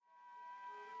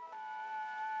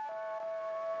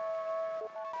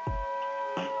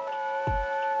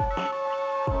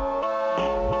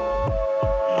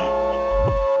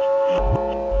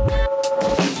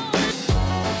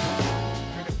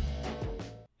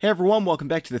Hey everyone, welcome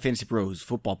back to the Fantasy Pros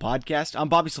Football Podcast. I'm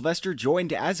Bobby Sylvester,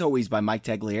 joined as always by Mike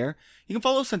Tagliere. You can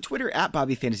follow us on Twitter at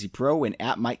BobbyFantasyPro and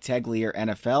at Mike Tagliere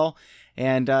NFL.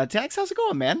 And Tags, how's it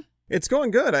going, man? It's going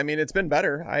good. I mean, it's been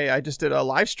better. I just did a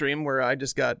live stream where I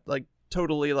just got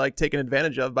totally taken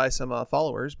advantage of by some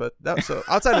followers, but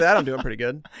outside of that, I'm doing pretty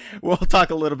good. We'll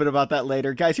talk a little bit about that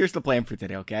later. Guys, here's the plan for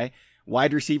today, okay?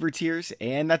 Wide receiver tiers,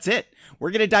 and that's it.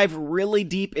 We're going to dive really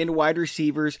deep into wide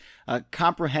receivers,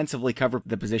 comprehensively cover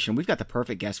the position. We've got the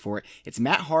perfect guest for it. It's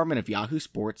Matt Harmon of Yahoo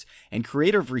Sports and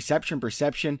creator of Reception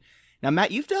Perception. Now,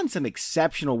 Matt, you've done some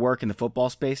exceptional work in the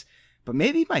football space, but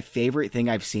maybe my favorite thing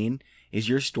I've seen is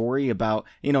your story about,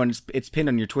 and it's pinned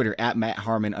on your Twitter at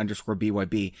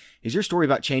 @MattHarmon_BYB, is your story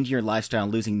about changing your lifestyle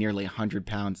and losing nearly 100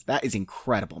 pounds. That is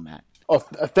incredible, Matt. Oh,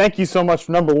 thank you so much,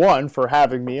 number one, for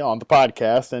having me on the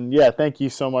podcast. And yeah, thank you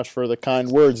so much for the kind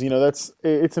words.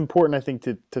 It's important, I think,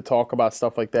 to talk about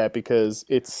stuff like that because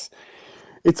it's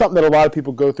something that a lot of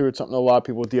people go through. It's something that a lot of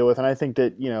people deal with. And I think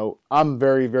that, I'm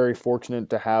very, very fortunate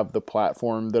to have the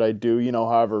platform that I do,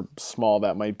 however small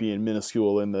that might be and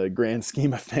minuscule in the grand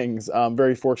scheme of things. I'm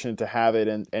very fortunate to have it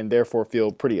and therefore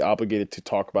feel pretty obligated to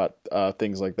talk about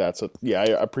things like that. So yeah, I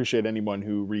appreciate anyone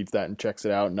who reads that and checks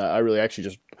it out. And I really actually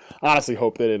just honestly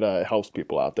hope that it helps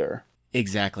people out there.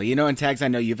 Exactly. And Tags, I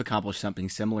know you've accomplished something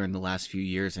similar in the last few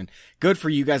years, and good for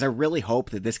you guys. I really hope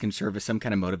that this can serve as some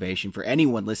kind of motivation for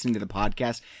anyone listening to the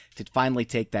podcast to finally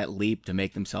take that leap to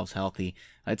make themselves healthy.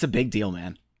 It's a big deal,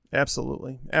 man.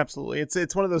 Absolutely.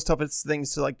 It's one of those toughest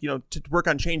things to to work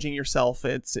on changing yourself.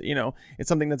 It's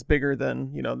something that's bigger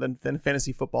than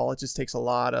fantasy football. It just takes a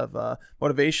lot of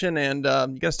motivation, and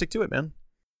you got to stick to it, man.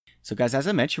 So guys, as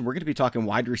I mentioned, we're going to be talking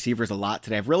wide receivers a lot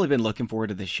today. I've really been looking forward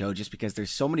to this show just because there's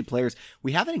so many players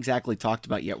we haven't exactly talked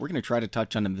about yet. We're going to try to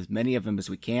touch on them, as many of them as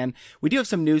we can. We do have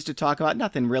some news to talk about,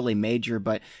 nothing really major,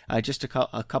 but just a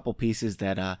couple pieces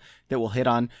that we'll hit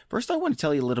on. First, I want to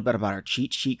tell you a little bit about our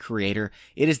cheat sheet creator.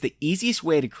 It is the easiest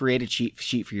way to create a cheat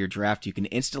sheet for your draft. You can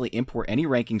instantly import any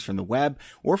rankings from the web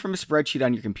or from a spreadsheet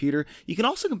on your computer. You can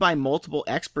also combine multiple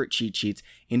expert cheat sheets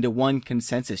into one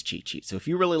consensus cheat sheet. So if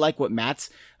you really like what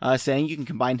Matt's saying, you can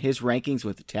combine his rankings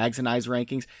with Tags and I's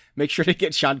rankings. Make sure to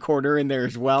get Sean Corner in there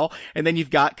as well. And then you've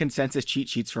got consensus cheat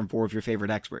sheets from 4 of your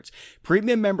favorite experts.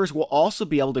 Premium members will also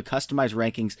be able to customize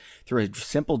rankings through a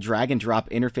simple drag and drop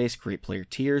interface, create player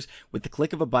tiers with the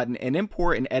click of a button, and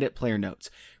import and edit player notes.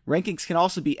 Rankings can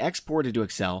also be exported to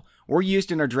Excel or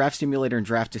used in our draft simulator and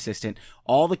draft assistant.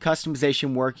 All the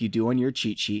customization work you do on your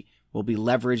cheat sheet will be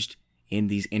leveraged in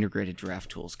these integrated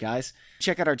draft tools. Guys,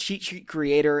 check out our cheat sheet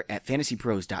creator at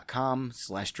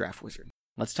fantasypros.com/draftwizard.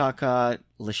 Let's talk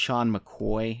LeSean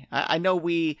McCoy. I know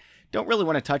we don't really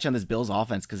want to touch on this Bills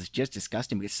offense because it's just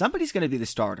disgusting, because somebody's going to be the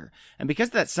starter. And because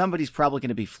of that, somebody's probably going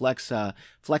to be flex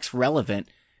relevant.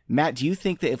 Matt, do you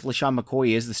think that if LeSean McCoy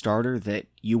is the starter, that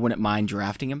you wouldn't mind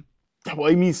drafting him?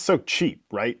 Well, I mean, he's so cheap,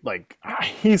 right?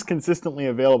 He's consistently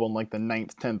available in the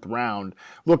 9th, 10th round.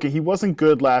 Look, he wasn't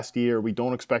good last year. We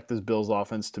don't expect this Bills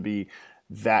offense to be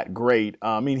that great.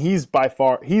 I mean, he's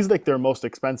their most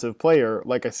expensive player,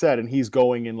 like I said, and he's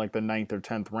going in the 9th or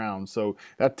 10th round. So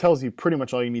that tells you pretty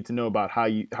much all you need to know about how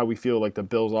we feel like the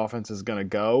Bills offense is going to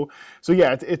go. So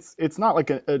yeah, it's not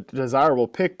a desirable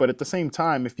pick, but at the same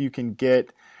time, if you can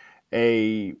get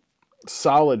a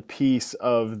solid piece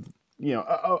of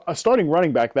a starting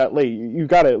running back that late, you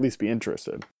got to at least be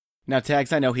interested. Now,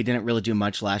 Tags, I know he didn't really do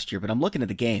much last year, but I'm looking at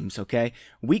the games, okay?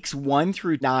 Weeks 1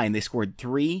 through 9, they scored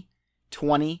 3,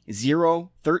 20,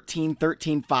 0, 13,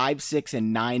 13, 5, 6,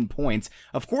 and 9 points.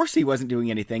 Of course he wasn't doing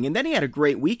anything, and then he had a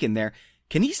great week in there.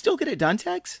 Can he still get it done,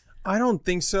 Tags? I don't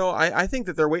think so. I think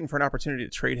that they're waiting for an opportunity to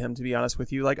trade him, to be honest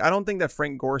with you. I don't think that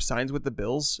Frank Gore signs with the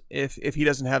Bills if he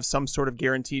doesn't have some sort of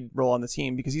guaranteed role on the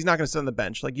team, because he's not going to sit on the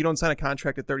bench. You don't sign a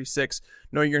contract at 36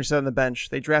 knowing you're going to sit on the bench.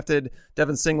 They drafted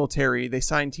Devin Singletary. They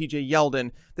signed TJ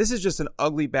Yeldon. This is just an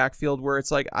ugly backfield where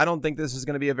it's I don't think this is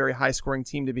going to be a very high-scoring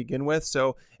team to begin with.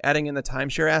 So adding in the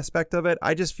timeshare aspect of it,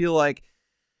 I just feel like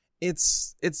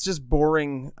it's just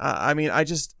boring.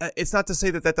 It's not to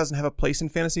say that doesn't have a place in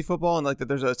fantasy football and that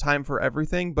there's a time for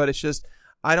everything, but it's just,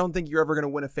 I don't think you're ever going to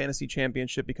win a fantasy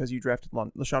championship because you drafted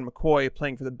LeSean McCoy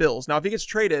playing for the Bills. Now, if he gets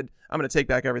traded, I'm going to take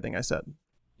back everything I said.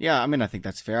 Yeah, I think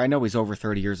that's fair. I know he's over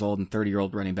 30 years old, and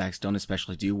 30-year-old running backs don't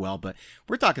especially do well, but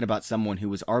we're talking about someone who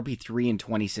was RB3 in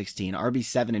 2016,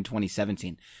 RB7 in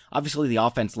 2017. Obviously, the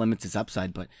offense limits his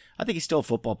upside, but I think he's still a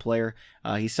football player.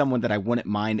 He's someone that I wouldn't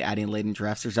mind adding late in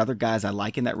drafts. There's other guys I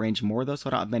like in that range more, though, so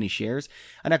I don't have many shares.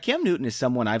 And now, Cam Newton is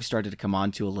someone I've started to come on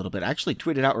to a little bit. I actually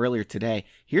tweeted out earlier today,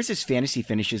 here's his fantasy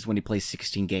finishes when he plays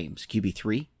 16 games.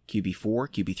 QB3, QB4,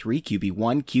 QB3,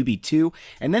 QB1, QB2,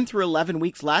 and then through 11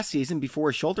 weeks last season before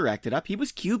his shoulder acted up, he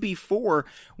was QB4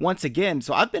 once again.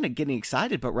 So I've been getting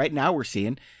excited, but right now we're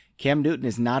seeing Cam Newton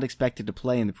is not expected to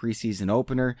play in the preseason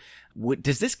opener.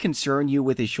 Does this concern you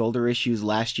with his shoulder issues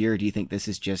last year, or do you think this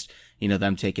is just,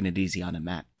 them taking it easy on him,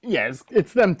 Matt? Yeah,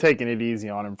 it's them taking it easy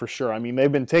on him for sure. I mean,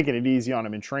 they've been taking it easy on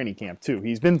him in training camp too.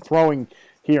 He's been throwing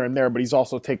here and there, but he's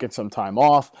also taken some time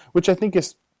off, which I think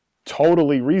is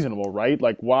totally reasonable, right?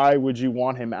 Like, why would you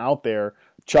want him out there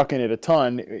chucking it a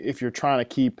ton if you're trying to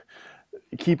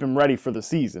keep him ready for the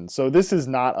season? So this is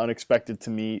not unexpected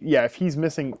to me. Yeah, if he's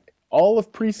missing all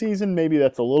of preseason, maybe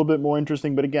that's a little bit more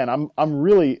interesting. But again, I'm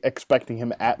really expecting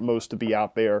him at most to be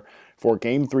out there for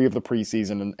game 3 of the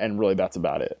preseason, and really that's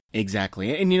about it.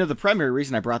 Exactly. And the primary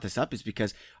reason I brought this up is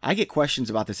because I get questions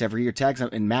about this every year. Tags,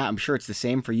 and Matt, I'm sure it's the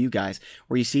same for you guys,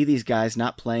 where you see these guys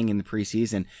not playing in the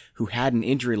preseason who had an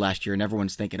injury last year, and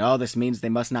everyone's thinking, oh, this means they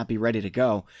must not be ready to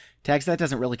go. Tags, that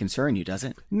doesn't really concern you, does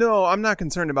it? No, I'm not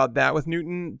concerned about that with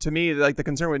Newton. To me, like, the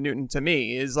concern with Newton to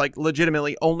me is like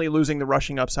legitimately only losing the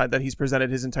rushing upside that he's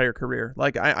presented his entire career.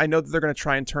 Like, I know that they're going to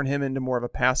try and turn him into more of a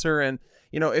passer, and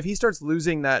if he starts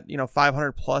losing that,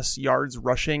 500 plus yards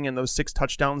rushing and those 6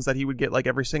 touchdowns that he would get like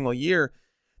every single year,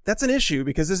 that's an issue,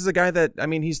 because this is a guy that,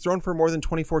 he's thrown for more than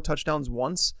 24 touchdowns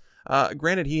once.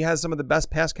 Granted, he has some of the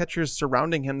best pass catchers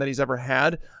surrounding him that he's ever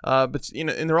had. But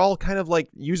and they're all kind of like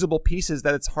usable pieces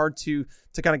that it's hard to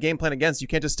kind of game plan against. You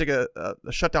can't just stick a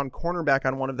shutdown cornerback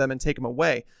on one of them and take him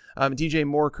away. DJ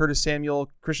Moore, Curtis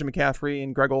Samuel, Christian McCaffrey,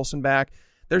 and Greg Olsen back.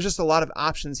 There's just a lot of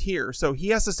options here. So he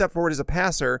has to step forward as a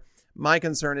passer. My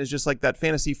concern is just like that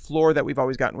fantasy floor that we've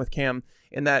always gotten with Cam,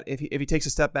 in that if he takes a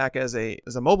step back as a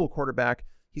mobile quarterback,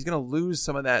 he's going to lose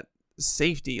some of that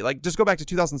safety. Like, just go back to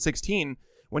 2016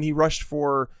 when he rushed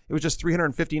for, it was just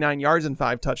 359 yards and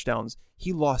 5 touchdowns.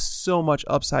 He lost so much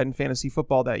upside in fantasy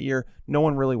football that year. No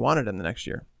one really wanted him the next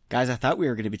year. Guys, I thought we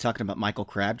were going to be talking about Michael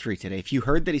Crabtree today. If you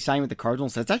heard that he signed with the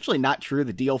Cardinals, that's actually not true.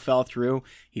 The deal fell through.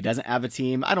 He doesn't have a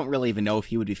team. I don't really even know if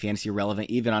he would be fantasy relevant,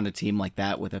 even on a team like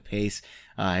that with a pace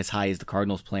as high as the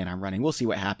Cardinals plan on running. We'll see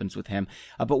what happens with him.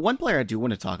 But one player I do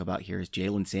want to talk about here is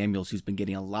Jalen Samuels, who's been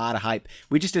getting a lot of hype.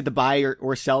 We just did the buy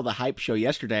or sell the hype show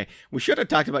yesterday. We should have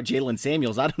talked about Jalen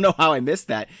Samuels. I don't know how I missed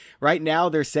that. Right now,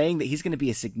 they're saying that he's going to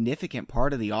be a significant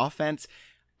part of the offense.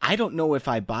 I don't know if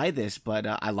I buy this, but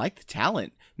I like the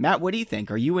talent. Matt, what do you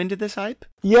think? Are you into this hype?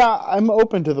 Yeah, I'm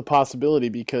open to the possibility,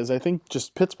 because I think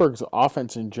just Pittsburgh's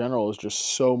offense in general is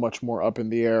just so much more up in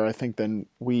the air, I think, than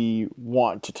we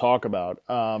want to talk about.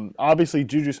 Obviously,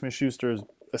 Juju Smith-Schuster is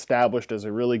established as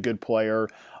a really good player,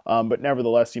 but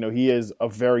nevertheless, he is a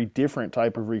very different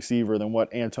type of receiver than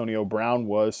what Antonio Brown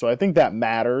was. So I think that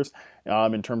matters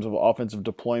in terms of offensive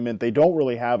deployment. They don't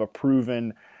really have a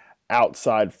proven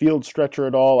outside field stretcher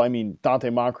at all. Dante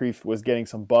Moncrief was getting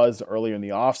some buzz earlier in the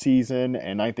offseason,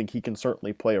 and I think he can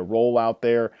certainly play a role out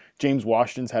there. James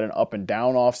Washington's had an up and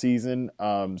down offseason.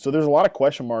 So there's a lot of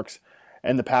question marks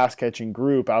in the pass catching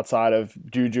group outside of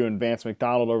Juju and Vance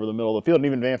McDonald over the middle of the field. And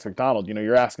even Vance McDonald,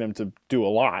 you're asking him to do a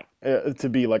lot to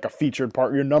be like a featured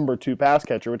part, your number 2 pass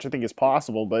catcher, which I think is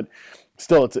possible, but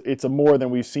still it's a more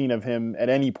than we've seen of him at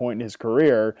any point in his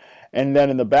career. And then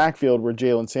in the backfield where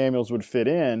Jalen Samuels would fit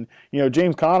in,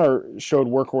 James Conner showed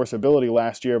workhorse ability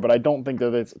last year, but I don't think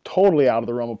that it's totally out of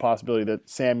the realm of possibility that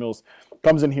Samuels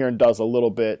comes in here and does a little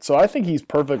bit. So I think he's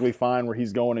perfectly fine where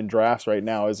he's going in drafts right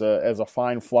now as a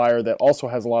fine flyer that also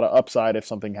has a lot of upside if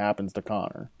something happens to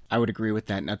Conner. I would agree with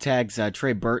that. Now, Tags,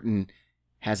 Trey Burton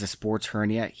has a sports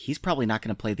hernia. He's probably not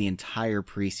going to play the entire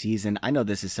preseason. I know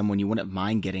this is someone you wouldn't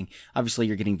mind getting. Obviously,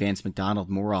 you're getting Vance McDonald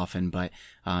more often, but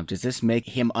does this make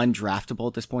him undraftable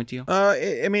at this point to you?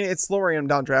 It's lowering him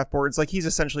down draft boards. Like, he's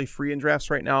essentially free in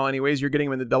drafts right now anyways. You're getting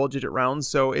him in the double-digit rounds,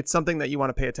 so it's something that you want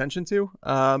to pay attention to.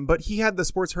 But he had the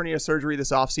sports hernia surgery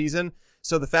this offseason,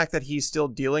 so the fact that he's still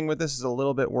dealing with this is a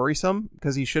little bit worrisome,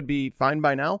 because he should be fine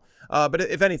by now. But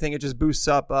if anything, it just boosts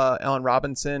up Allen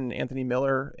Robinson, Anthony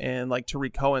Miller, and like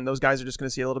Tariq Cohen. Those guys are just going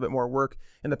to see a little bit more work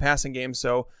in the passing game.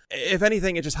 So if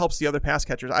anything, it just helps the other pass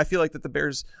catchers. I feel like that the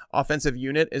Bears' offensive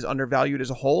unit is undervalued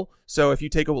as a whole. So if you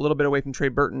take a little bit away from Trey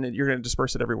Burton, you're going to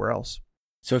disperse it everywhere else.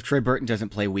 So if Trey Burton doesn't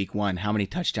play week 1, how many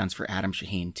touchdowns for Adam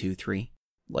Shaheen? 2, 3?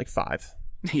 Like 5.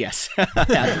 Yes,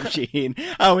 Adam Shaheen.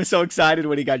 I was so excited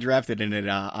when he got drafted, and it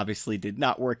obviously did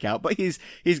not work out. But he's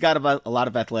got a lot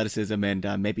of athleticism,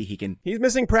 and maybe he can. He's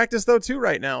missing practice though too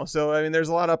right now. So there's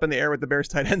a lot up in the air with the Bears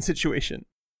tight end situation.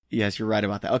 Yes, you're right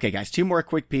about that. Okay, guys, 2 more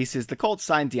quick pieces. The Colts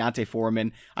signed Deontay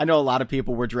Foreman. I know a lot of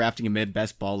people were drafting him in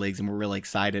best ball leagues, and we're really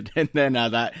excited. And then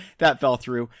that fell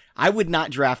through. I would not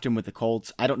draft him with the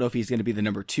Colts. I don't know if he's going to be the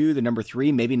number 2, the number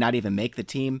 3, maybe not even make the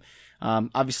team.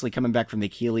 Obviously, coming back from the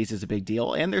Achilles is a big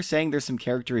deal, and they're saying there's some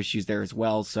character issues there as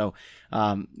well. So,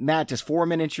 Matt, does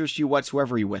Foreman interest you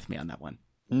whatsoever? Are you with me on that one?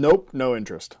 Nope, no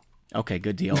interest. Okay,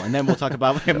 good deal. And then we'll talk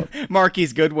about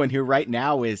Marquise Goodwin, who right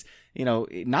now is,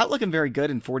 not looking very good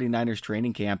in 49ers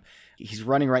training camp. He's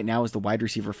running right now as the wide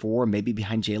receiver 4, maybe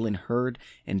behind Jalen Hurd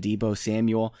and Deebo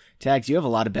Samuel. Tags, you have a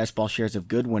lot of best ball shares of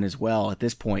Goodwin as well. At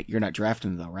this point, you're not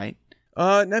drafting him though, right?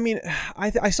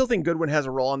 I still think Goodwin has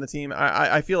a role on the team.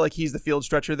 I feel like he's the field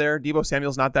stretcher there. Deebo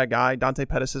Samuel's not that guy. Dante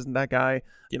Pettis isn't that guy.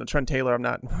 Trent Taylor, I'm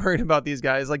not worried about these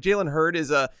guys. Like Jalen Hurd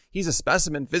he's a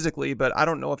specimen physically, but I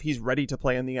don't know if he's ready to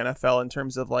play in the NFL in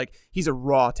terms of like, he's a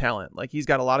raw talent. Like he's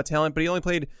got a lot of talent, but he only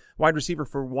played wide receiver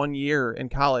for 1 year in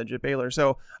college at Baylor.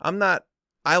 So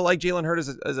I like Jalen Hurd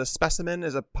as a specimen,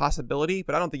 as a possibility,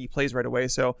 but I don't think he plays right away.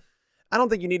 So I don't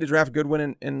think you need to draft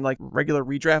Goodwin in like regular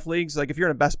redraft leagues. Like if you're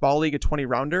in a best ball league, a 20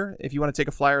 rounder, if you want to take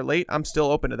a flyer late, I'm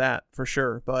still open to that for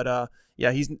sure. But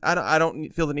yeah, I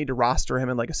don't feel the need to roster him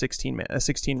in like a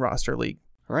 16 roster league.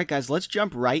 All right, guys, let's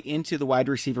jump right into the wide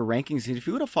receiver rankings. And if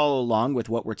you want to follow along with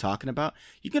what we're talking about,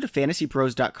 you can go to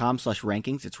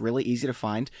fantasypros.com/rankings. It's really easy to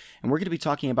find. And we're going to be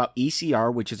talking about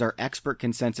ECR, which is our expert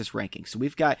consensus rankings. So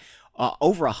we've got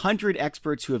over 100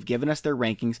 experts who have given us their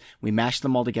rankings. We mash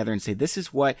them all together and say, this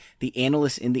is what the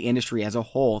analysts in the industry as a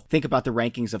whole think about the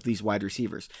rankings of these wide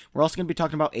receivers. We're also going to be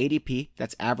talking about ADP,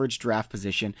 that's average draft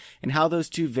position, and how those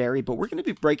two vary, but we're going to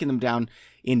be breaking them down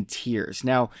in tiers.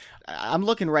 Now, I'm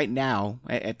looking right now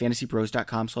at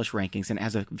fantasypros.com/rankings, and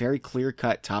as a very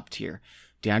clear-cut top tier,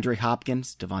 DeAndre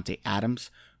Hopkins, Devontae Adams,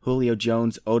 Julio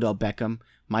Jones, Odell Beckham,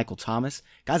 Michael Thomas.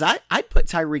 Guys, I'd put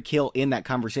Tyreek Hill in that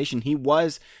conversation. He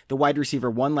was the wide receiver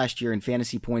 1 last year in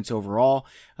fantasy points overall.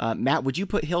 Matt, would you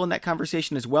put Hill in that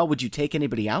conversation as well? Would you take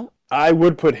anybody out? I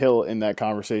would put Hill in that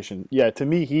conversation. Yeah, to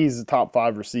me, he's a top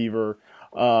 5 receiver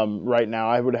right now.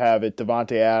 I would have it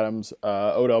Devontae Adams,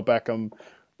 Odell Beckham,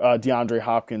 DeAndre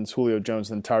Hopkins, Julio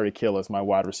Jones, and Tyreek Hill as my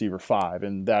wide receiver 5.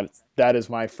 And that is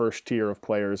my first tier of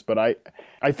players. But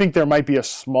I think there might be a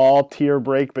small tier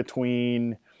break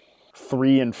between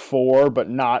 3 and 4, but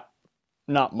not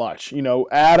much.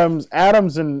 Adams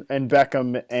and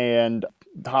Beckham and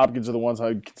Hopkins are the ones I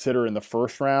would consider in the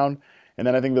first round. And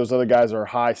then I think those other guys are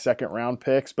high second round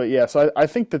picks. But yeah, so I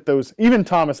think that even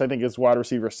Thomas, I think, is wide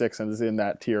receiver 6 and is in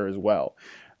that tier as well.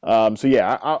 So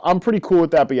yeah, I'm pretty cool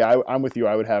with that. But yeah, I'm with you.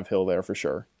 I would have Hill there for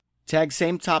sure. Tag,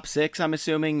 same top 6, I'm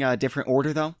assuming, different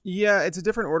order though? Yeah, it's a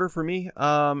different order for me.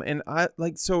 And I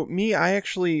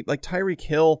actually like Tyreek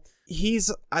Hill.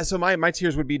 So my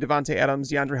tiers would be Devontae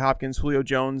Adams, DeAndre Hopkins, Julio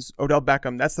Jones, Odell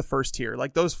Beckham. That's the first tier.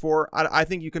 Like those 4, I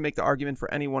think you can make the argument for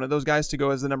any one of those guys to go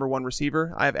as the number 1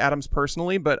 receiver. I have Adams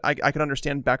personally, but I could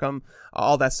understand Beckham,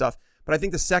 all that stuff. But I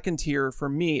think the second tier for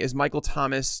me is Michael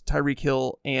Thomas, Tyreek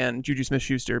Hill, and Juju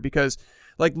Smith-Schuster, because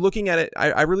like looking at it,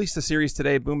 I released a series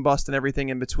today, boom bust and everything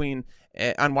in between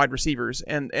on wide receivers.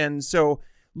 And so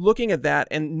looking at that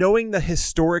and knowing the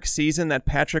historic season that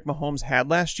Patrick Mahomes had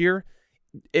last year,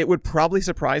 it would probably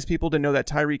surprise people to know that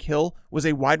Tyreek Hill was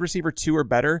a wide receiver 2 or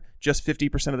better just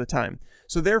 50% of the time.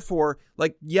 So therefore,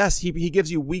 like, yes, he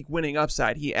gives you week winning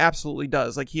upside. He absolutely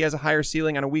does. Like, he has a higher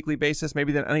ceiling on a weekly basis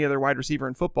maybe than any other wide receiver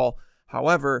in football.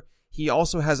 However, he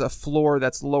also has a floor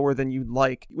that's lower than you'd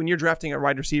like. When you're drafting a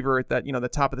wide receiver at that, the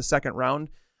top of the second round,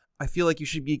 I feel like you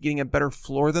should be getting a better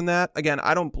floor than that. Again,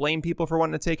 I don't blame people for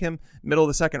wanting to take him middle of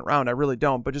the second round. I really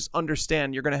don't. But just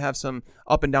understand you're going to have some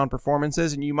up and down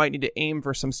performances, and you might need to aim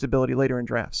for some stability later in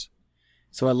drafts.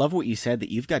 So I love what you said,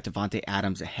 that you've got Devontae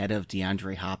Adams ahead of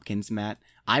DeAndre Hopkins, Matt.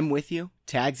 I'm with you.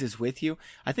 Tags is with you.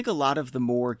 I think a lot of the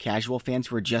more casual fans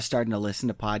who are just starting to listen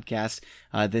to podcasts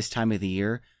this time of the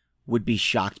year would be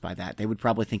shocked by that. They would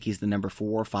probably think he's the number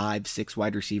 4, 5, 6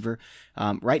 wide receiver.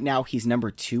 Right now, he's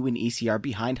number 2 in ECR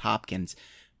behind Hopkins.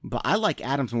 But I like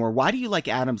Adams more. Why do you like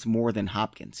Adams more than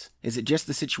Hopkins? Is it just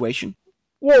the situation?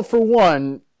 Well, for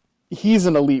one, he's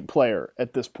an elite player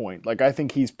at this point. Like, I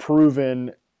think he's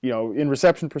proven, in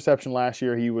reception perception last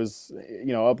year, he was,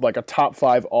 up like a top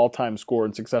 5 all-time score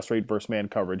in success rate versus man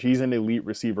coverage. He's an elite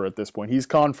receiver at this point. He's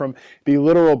gone from the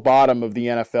literal bottom of the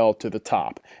NFL to the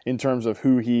top in terms of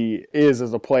who he is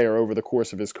as a player over the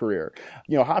course of his career.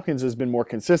 Hopkins has been more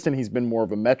consistent. He's been more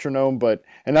of a metronome,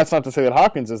 and that's not to say that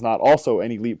Hopkins is not also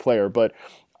an elite player, but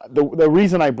the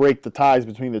reason I break the ties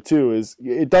between the two is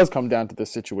it does come down to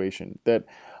this situation that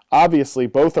obviously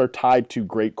both are tied to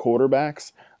great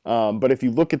quarterbacks. But if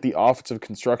you look at the offensive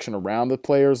construction around the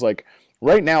players, like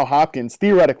right now Hopkins,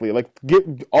 theoretically, like get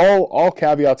all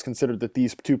caveats considered that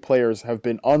these two players have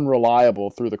been unreliable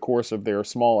through the course of their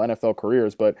small NFL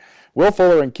careers, but Will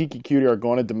Fuller and Kiki Cutie are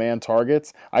going to demand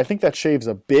targets. I think that shaves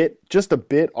just a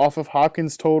bit off of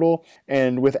Hopkins' total.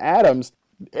 And with Adams,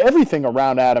 everything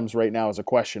around Adams right now is a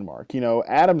question mark.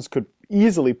 Adams could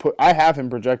easily I have him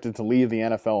projected to lead the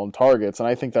NFL in targets, and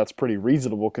I think that's pretty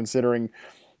reasonable considering,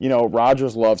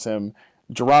 Rodgers loves him,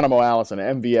 Geronimo Allison,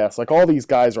 MVS, like all these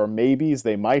guys are maybes,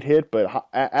 they might hit, but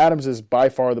Adams is by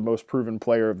far the most proven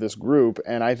player of this group,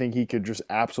 and I think he could just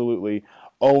absolutely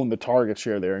own the target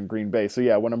share there in Green Bay. So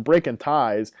yeah, when I'm breaking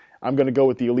ties, I'm going to go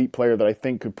with the elite player that I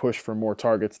think could push for more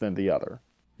targets than the other.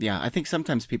 Yeah, I think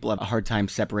sometimes people have a hard time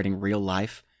separating real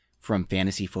life from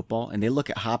fantasy football, and they look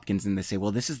at Hopkins and they say,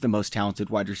 well, this is the most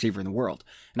talented wide receiver in the world.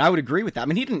 And I would agree with that. I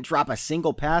mean, he didn't drop a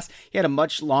single pass. He had a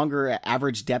much longer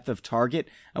average depth of target,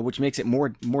 which makes it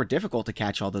more difficult to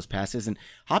catch all those passes. And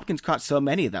Hopkins caught so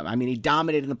many of them. I mean, he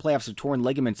dominated in the playoffs with torn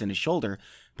ligaments in his shoulder.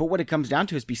 But what it comes down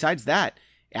to is, besides that,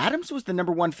 Adams was the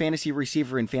number one fantasy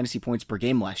receiver in fantasy points per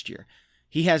game last year.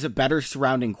 He has a better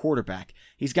surrounding quarterback.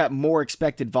 He's got more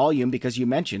expected volume because you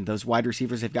mentioned those wide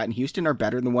receivers they've got in Houston are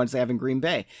better than the ones they have in Green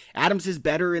Bay. Adams is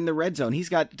better in the red zone. He's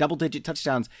got double-digit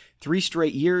touchdowns 3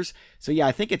 straight years. So yeah,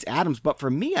 I think it's Adams. But for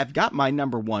me, I've got my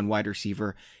number one wide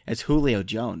receiver as Julio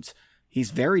Jones.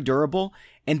 He's very durable.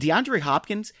 And DeAndre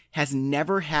Hopkins has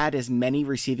never had as many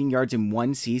receiving yards in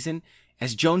one season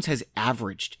as Jones has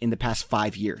averaged in the past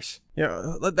 5 years.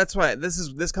 Yeah, that's why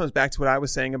this comes back to what I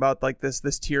was saying about like this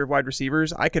tier of wide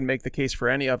receivers. I can make the case for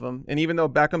any of them. And even though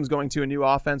Beckham's going to a new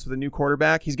offense with a new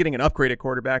quarterback, he's getting an upgraded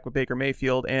quarterback with Baker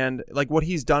Mayfield. And like what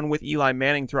he's done with Eli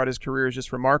Manning throughout his career is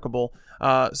just remarkable.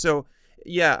 So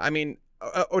yeah, I mean,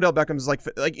 Odell Beckham's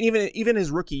like even his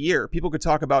rookie year, people could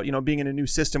talk about, being in a new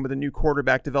system with a new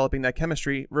quarterback, developing that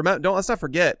chemistry. Let's not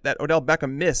forget that Odell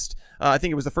Beckham missed, I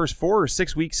think it was the first 4 or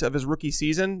 6 weeks of his rookie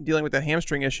season dealing with that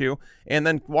hamstring issue, and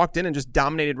then walked in and just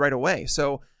dominated right away.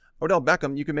 So Odell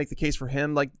Beckham, you can make the case for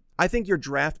him. Like, I think your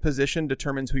draft position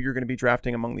determines who you're going to be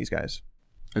drafting among these guys.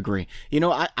 Agree.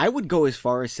 I would go as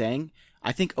far as saying,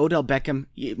 I think Odell Beckham,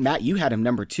 Matt, you had him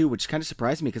number 2, which kind of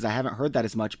surprised me because I haven't heard that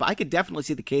as much, but I could definitely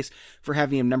see the case for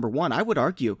having him number 1. I would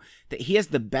argue that he has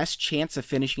the best chance of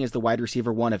finishing as the wide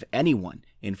receiver 1 of anyone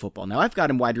in football. Now, I've got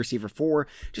him wide receiver 4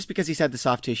 just because he's had the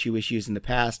soft tissue issues in the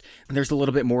past, and there's a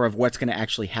little bit more of what's going to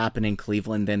actually happen in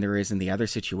Cleveland than there is in the other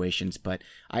situations, but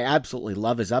I absolutely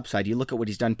love his upside. You look at what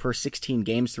he's done per 16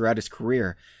 games throughout his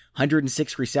career,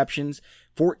 106 receptions,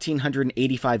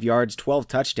 1,485 yards, 12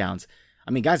 touchdowns. I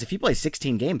mean, guys, if he plays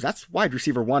 16 games, that's wide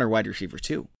receiver 1 or wide receiver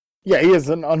 2. Yeah, he has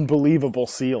an unbelievable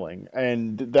ceiling,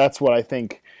 and that's what I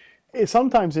think.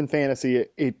 Sometimes in fantasy,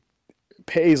 it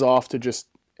pays off to just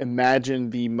imagine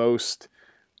the most,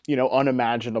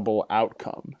 unimaginable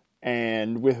outcome.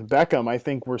 And with Beckham, I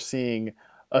think we're seeing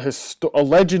a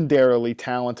legendarily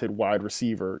talented wide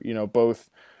receiver, both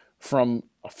from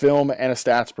a film and a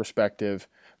stats perspective,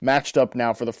 matched up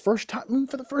now for the first time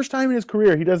in his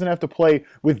career. He doesn't have to play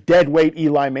with dead weight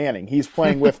Eli Manning. He's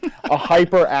playing with a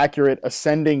hyper accurate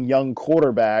ascending young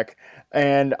quarterback.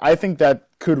 And I think that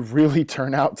could really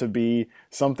turn out to be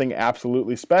something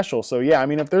absolutely special. So yeah, I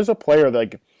mean, if there's a player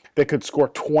that could score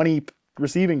 20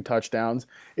 receiving touchdowns,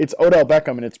 it's Odell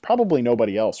Beckham, and it's probably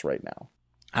nobody else right now.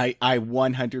 I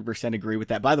 100% agree with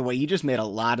that. By the way, you just made a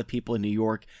lot of people in New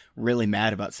York really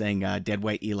mad about saying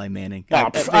deadweight Eli Manning. I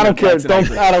don't care. I don't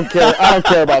care. I don't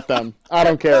care about them. I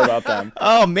don't care about them.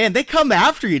 Oh man, they come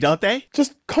after you, don't they?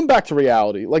 Just come back to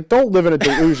reality. Like, don't live in a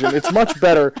delusion. It's much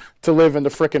better to live in the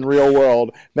frickin' real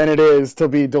world than it is to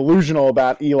be delusional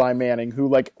about Eli Manning, who,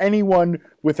 like, anyone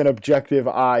with an objective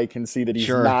eye can see that he's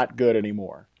not good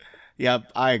anymore.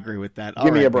 Yep, I agree with that.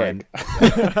 Give me a break.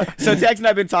 So Tags and I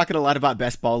have been talking a lot about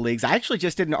best ball leagues. I actually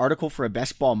just did an article for a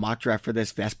best ball mock draft for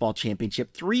this best ball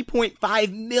championship.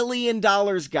 $3.5 million,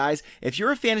 guys. If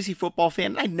you're a fantasy football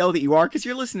fan, and I know that you are because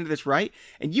you're listening to this, right?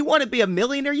 And you want to be a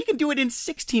millionaire, you can do it in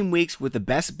 16 weeks with the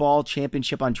best ball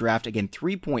championship on draft. Again,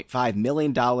 $3.5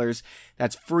 million.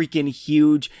 That's freaking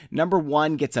huge. Number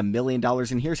 1 gets $1 million.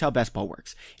 And here's how best ball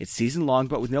works. It's season long,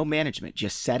 but with no management.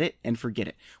 Just set it and forget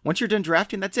it. Once you're done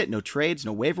drafting, that's it. No trades,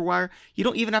 no waiver wire. You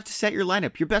don't even have to set your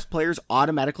lineup. Your best players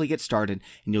automatically get started,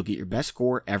 and you'll get your best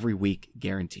score every week,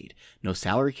 guaranteed. No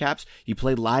salary caps. You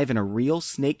play live in a real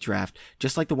snake draft,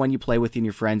 just like the one you play with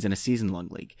your friends in a season-long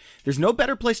league. There's no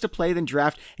better place to play than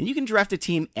draft, and you can draft a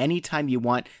team anytime you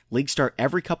want. Leagues start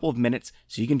every couple of minutes,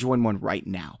 so you can join one right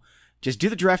now. Just do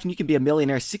the draft and you can be a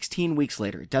millionaire 16 weeks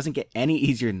later. It doesn't get any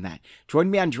easier than that.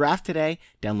 Join me on Draft today.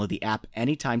 Download the app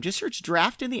anytime. Just search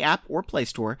Draft in the app or Play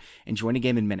Store and join a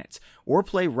game in minutes. Or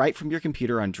play right from your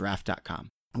computer on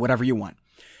draft.com. Whatever you want.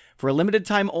 For a limited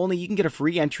time only, you can get a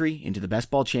free entry into the Best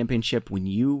Ball Championship when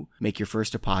you make your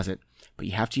first deposit. But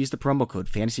you have to use the promo code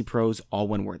FantasyPros, all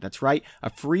one word. That's right, a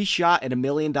free shot at $1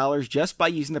 million just by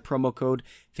using the promo code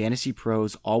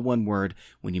FantasyPros, all one word,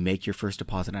 when you make your first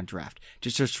deposit on Draft.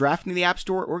 Just search Draft in the App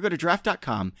Store or go to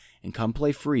draft.com and come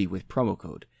play free with promo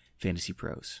code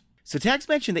FantasyPros. So Tags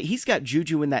mentioned that he's got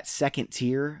Juju in that second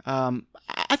tier.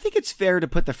 I think it's fair to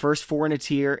put the first four in a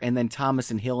tier and then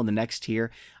Thomas and Hill in the next tier.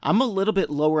 I'm a little bit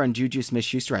lower on Juju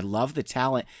Smith-Schuster. I love the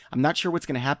talent. I'm not sure what's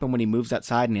going to happen when he moves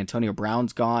outside and Antonio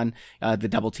Brown's gone. The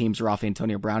double teams are off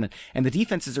Antonio Brown, and the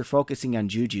defenses are focusing on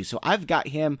Juju. So I've got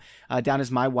him down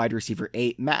as my wide receiver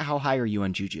 8. Matt, how high are you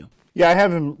on Juju? Yeah, I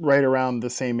have him right around the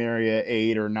same area,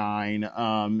 8 or 9.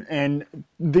 And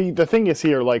the thing is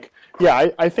here,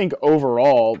 I think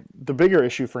overall the bigger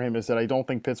issue for him is that I don't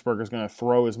think Pittsburgh is going to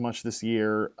throw as much this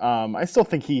year. I still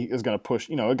think he is going to push,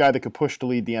 a guy that could push to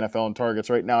lead the NFL in targets.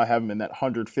 Right now I have him in that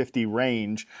 150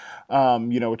 range,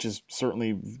 which is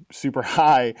certainly super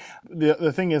high.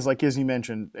 The thing is, as you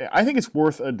mentioned, I think it's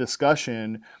worth a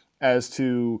discussion as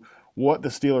to what the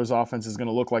Steelers' offense is going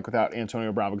to look like without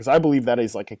Antonio Brown, because I believe that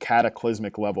is a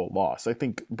cataclysmic level loss. I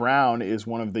think Brown is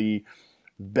one of the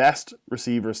best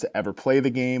receivers to ever play the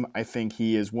game. I think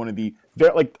he is one of the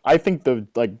I think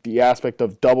the aspect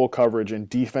of double coverage and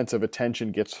defensive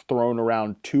attention gets thrown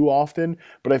around too often,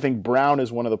 but I think Brown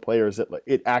is one of the players that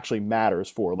it actually matters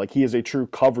for. He is a true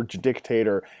coverage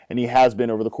dictator, and he has been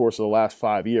over the course of the last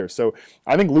 5 years. So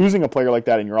I think losing a player like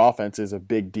that in your offense is a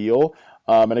big deal.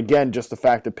 And again, just the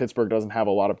fact that Pittsburgh doesn't have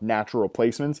a lot of natural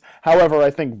replacements. However,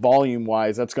 I think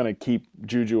volume-wise, that's going to keep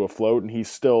Juju afloat, and he's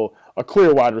still a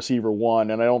clear wide receiver 1,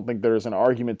 and I don't think there's an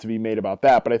argument to be made about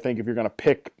that. But I think if you're going to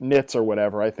pick nits or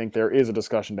whatever, I think there is a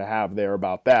discussion to have there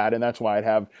about that, and that's why I'd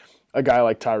have a guy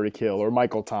like Tyreek Hill or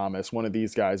Michael Thomas, one of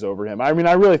these guys over him. I mean,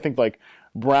 I really think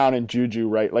Brown and Juju,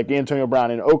 right? Antonio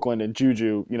Brown in Oakland and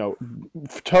Juju,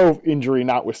 toe injury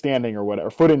notwithstanding or whatever,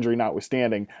 foot injury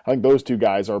notwithstanding, I think those two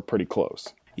guys are pretty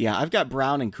close. Yeah, I've got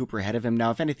Brown and Cooper ahead of him.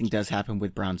 Now, if anything does happen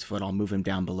with Brown's foot, I'll move him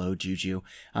down below Juju.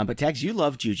 But Tags, you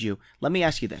love Juju. Let me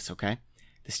ask you this, okay?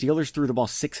 The Steelers threw the ball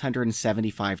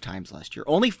 675 times last year.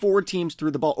 Only 4 teams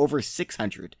threw the ball over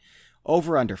 600.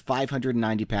 Over under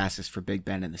 590 passes for Big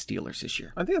Ben and the Steelers this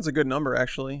year. I think that's a good number,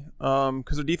 actually,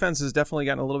 because their defense has definitely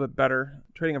gotten a little bit better.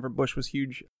 Trading up for Bush was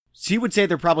huge. So you would say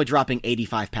they're probably dropping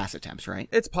 85 pass attempts, right?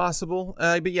 It's possible.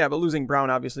 But losing Brown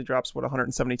obviously drops,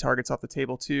 170 targets off the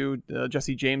table, too.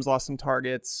 Jesse James lost some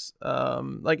targets.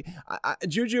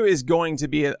 Juju is going to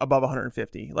be above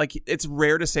 150. It's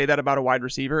rare to say that about a wide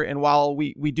receiver. And while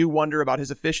we do wonder about his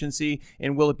efficiency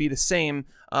and will it be the same,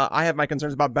 I have my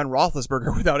concerns about Ben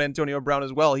Roethlisberger without Antonio Brown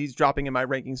as well. He's dropping in my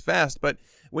rankings fast. But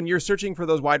when you're searching for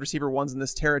those wide receiver 1s in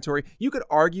this territory, you could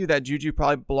argue that Juju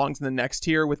probably belongs in the next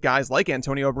tier with guys like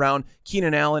Antonio Brown,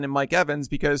 Keenan Allen, and Mike Evans,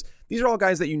 because these are all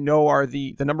guys that are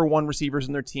the number 1 receivers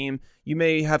in their team. You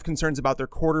may have concerns about their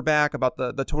quarterback, about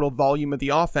the total volume of the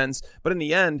offense, but in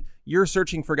the end, you're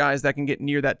searching for guys that can get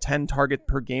near that 10 target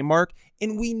per game mark,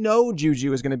 and we know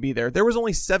Juju is going to be there. There was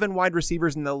only 7 wide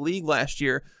receivers in the league last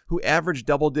year who averaged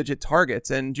double-digit targets,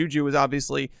 and Juju was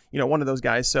obviously, one of those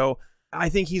guys. So I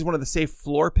think he's one of the safe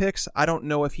floor picks. I don't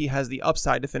know if he has the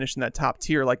upside to finish in that top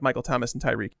tier like Michael Thomas and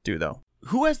Tyreek do, though.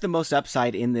 Who has the most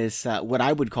upside in this, what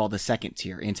I would call the second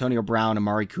tier? Antonio Brown,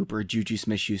 Amari Cooper, Juju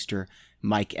Smith-Schuster,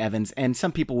 Mike Evans, and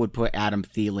some people would put Adam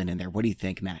Thielen in there. What do you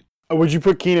think, Matt? Would you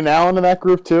put Keenan Allen in that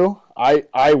group too?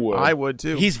 I would. I would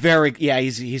too. He's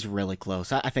he's really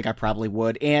close. I think I probably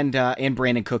would. And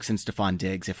Brandon Cooks and Stephon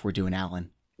Diggs if we're doing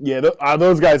Allen. Yeah,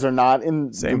 those guys are not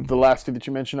in the last 2 that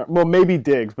you mentioned. Well, maybe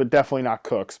Diggs, but definitely not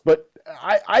Cooks. But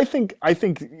I think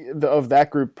of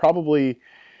that group, probably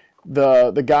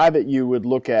the guy that you would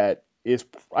look at is,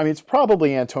 it's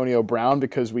probably Antonio Brown,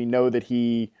 because we know that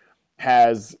he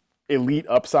has elite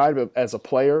upside as a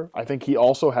player. I think he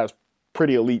also has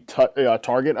pretty elite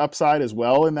target upside as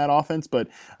well in that offense. But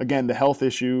again, the health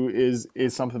issue is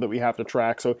something that we have to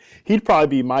track. So he'd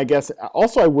probably be my guess.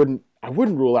 Also, I wouldn't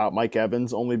rule out Mike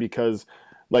Evans, only because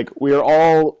we are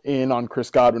all in on Chris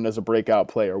Godwin as a breakout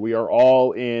player. We are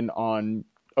all in on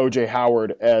O.J.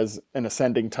 Howard as an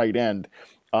ascending tight end.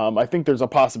 I think there's a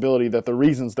possibility that the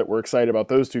reasons that we're excited about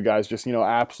those two guys just,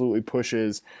 absolutely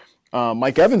pushes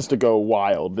Mike Evans to go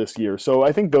wild this year. So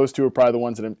I think those two are probably the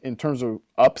ones that, in terms of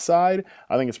upside,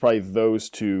 I think it's probably those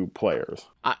 2 players.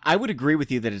 I would agree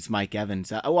with you that it's Mike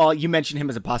Evans. Well, you mentioned him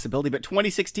as a possibility, but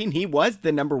 2016, he was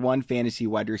the number 1 fantasy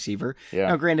wide receiver. Yeah.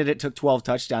 Now, granted, it took 12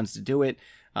 touchdowns to do it.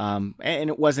 And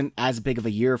it wasn't as big of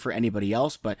a year for anybody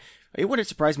else, but it wouldn't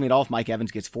surprise me at all if Mike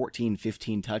Evans gets 14,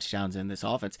 15 touchdowns in this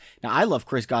offense. Now, I love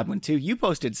Chris Godwin, too. You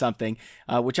posted something,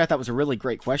 which I thought was a really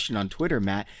great question on Twitter,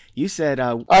 Matt. You said...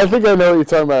 I think I know what you're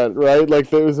talking about, right?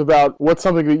 Like, it was about what's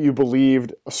something that you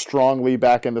believed strongly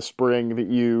back in the spring that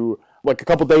you, like a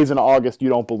couple days in August, you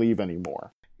don't believe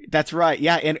anymore. That's right.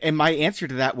 Yeah. And my answer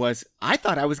to that was, I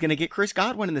thought I was going to get Chris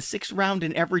Godwin in the 6th round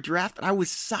in every draft. And I was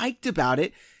psyched about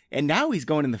it. And now he's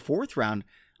going in the 4th round.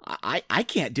 I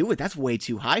can't do it. That's way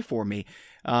too high for me.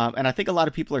 And I think a lot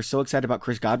of people are so excited about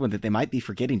Chris Godwin that they might be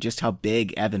forgetting just how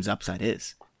big Evans' upside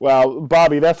is. Well,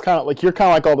 Bobby, that's kind of like, you're kind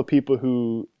of like all the people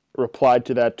who replied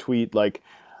to that tweet, like,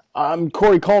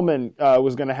 Corey Coleman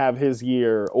was going to have his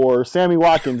year, or Sammy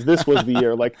Watkins, this was the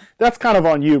year. Like, that's kind of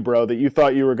on you, bro, that you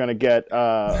thought you were going to get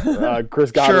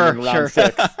Chris Godwin in round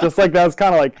 6. Just like, that was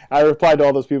kind of like, I replied to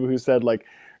all those people who said, like,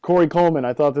 Corey Coleman,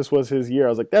 I thought this was his year. I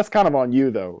was like, that's kind of on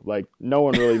you, though. Like, no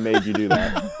one really made you do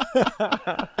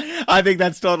that. I think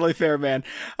that's totally fair, man.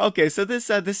 Okay, so this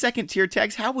the second tier,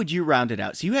 Tags, how would you round it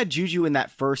out? So you had Juju in that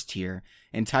first tier,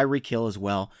 and Tyreek Hill as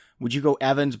well. Would you go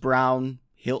Evans, Brown,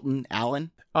 Hilton,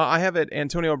 Allen? I have it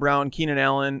Antonio Brown, Keenan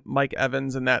Allen, Mike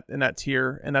Evans in that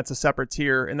tier, and that's a separate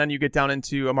tier. And then you get down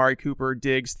into Amari Cooper,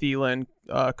 Diggs, Thielen,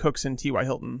 Cooks, and T.Y.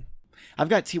 Hilton. I've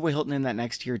got T.Y. Hilton in that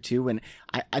next tier too, and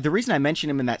the reason I mention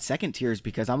him in that second tier is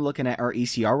because I'm looking at our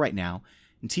ECR right now,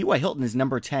 and T.Y. Hilton is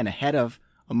number 10 ahead of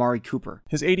Amari Cooper.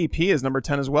 His ADP is number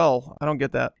 10 as well. I don't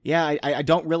get that. Yeah, I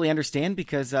don't really understand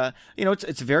because,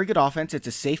 it's a very good offense. It's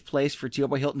a safe place for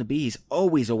T.Y. Hilton to be. He's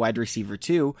always a wide receiver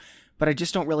too, but I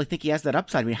just don't really think he has that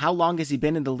upside. I mean, how long has he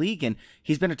been in the league? And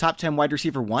he's been a top 10 wide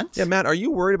receiver once? Yeah, Matt, are you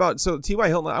worried about... So T.Y.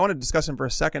 Hilton, I want to discuss him for a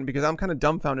second because I'm kind of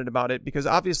dumbfounded about it because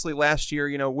obviously last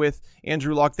year, with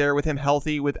Andrew Luck there, with him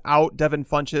healthy, without Devin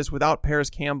Funchess, without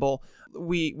Paris Campbell,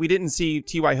 we didn't see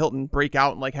T.Y. Hilton break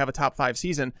out and have a top 5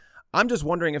 season. I'm just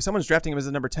wondering if someone's drafting him as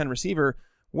a number 10 receiver,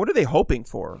 what are they hoping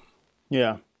for?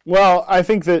 Yeah. Well, I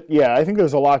think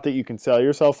there's a lot that you can sell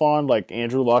yourself on. Like,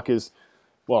 Andrew Luck is...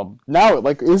 Well, now,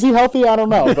 is he healthy? I don't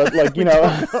know. But,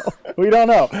 we don't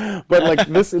know. But,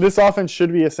 this offense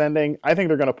should be ascending. I think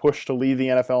they're going to push to lead the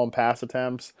NFL in pass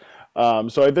attempts.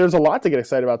 So there's a lot to get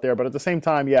excited about there. But at the same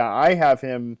time, yeah, I have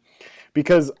him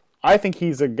because I think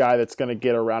he's a guy that's going to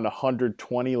get around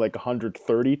 120,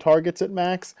 130 targets at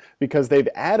max because they've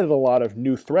added a lot of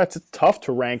new threats. It's tough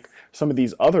to rank some of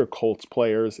these other Colts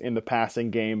players in the passing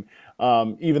game.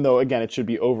 Even though, again, it should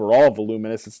be overall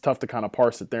voluminous, it's tough to kind of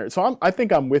parse it there. So I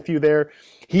think I'm with you there.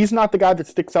 He's not the guy that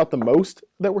sticks out the most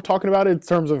that we're talking about in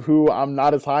terms of who I'm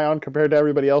not as high on compared to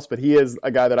everybody else, but he is a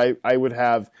guy that I would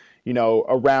have,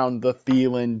 around the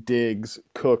Thielen, Diggs,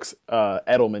 Cooks,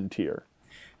 Edelman tier.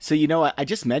 So, I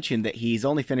just mentioned that he's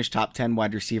only finished top 10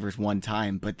 wide receivers one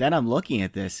time, but then I'm looking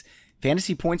at this.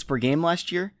 Fantasy points per game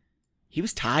last year, he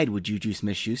was tied with Juju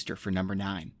Smith-Schuster for number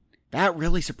 9. That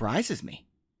really surprises me.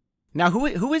 Now,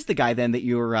 who is the guy then that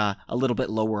you're a little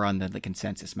bit lower on the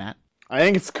consensus, Matt? I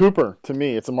think it's Cooper. To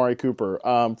me, it's Amari Cooper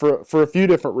for a few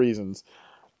different reasons.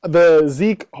 The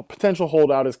Zeke potential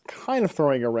holdout is kind of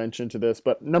throwing a wrench into this,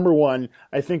 but number one,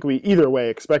 I think we either way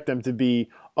expect them to be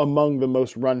among the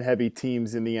most run-heavy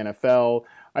teams in the NFL.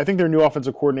 I think their new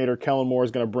offensive coordinator, Kellen Moore,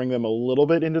 is going to bring them a little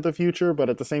bit into the future, but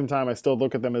at the same time, I still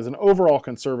look at them as an overall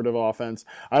conservative offense.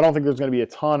 I don't think there's going to be a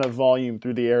ton of volume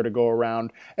through the air to go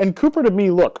around. And Cooper, to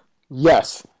me, look,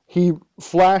 yes, he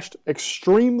flashed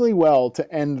extremely well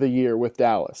to end the year with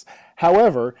Dallas.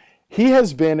 However, he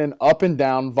has been an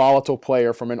up-and-down, volatile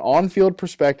player from an on-field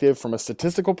perspective, from a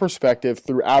statistical perspective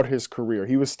throughout his career.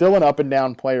 He was still an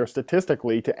up-and-down player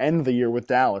statistically to end the year with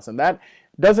Dallas, and that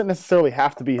doesn't necessarily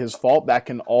have to be his fault. That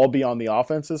can all be on the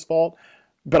offense's fault,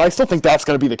 but I still think that's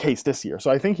going to be the case this year.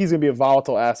 So I think he's going to be a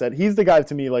volatile asset. He's the guy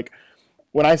to me,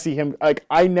 when I see him,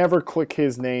 I never click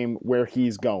his name where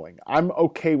he's going. I'm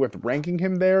okay with ranking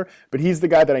him there, but he's the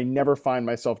guy that I never find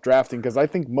myself drafting because I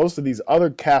think most of these other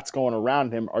cats going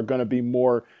around him are going to be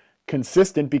more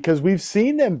consistent because we've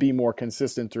seen them be more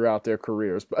consistent throughout their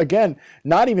careers. Again,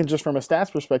 not even just from a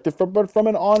stats perspective, but from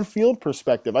an on-field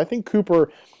perspective. I think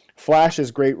Cooper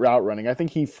flashes great route running. I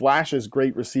think he flashes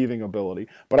great receiving ability.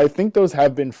 But I think those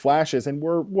have been flashes, and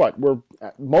we're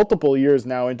multiple years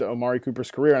now into Amari Cooper's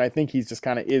career, and I think he's just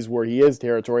kind of is where he is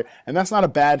territory. And that's not a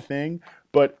bad thing,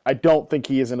 but I don't think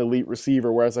he is an elite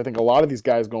receiver, whereas I think a lot of these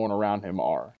guys going around him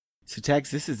are. So,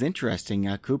 Tex, this is interesting.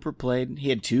 Cooper he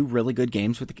had 2 really good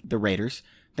games with the Raiders.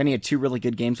 Then he had 2 really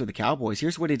good games with the Cowboys.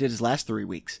 Here's what he did his last 3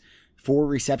 weeks. 4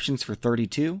 receptions for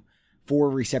 32.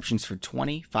 4 receptions for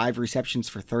 20, 5 receptions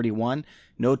for 31,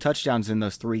 no touchdowns in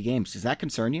those 3 games. Does that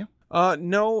concern you?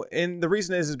 No, and the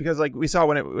reason is because like we saw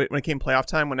when it came playoff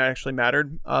time, when it actually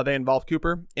mattered, they involved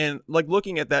Cooper. And like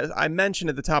looking at that, I mentioned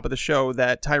at the top of the show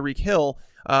that Tyreek Hill,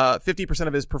 50%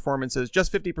 of his performances,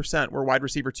 just 50% were wide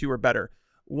receiver 2 or better.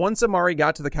 Once Amari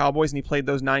got to the Cowboys and he played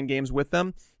those 9 games with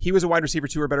them, he was a wide receiver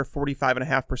 2 or better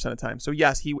 45.5% of the time. So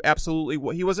yes, he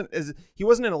absolutely, he wasn't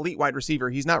an elite wide receiver.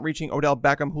 He's not reaching Odell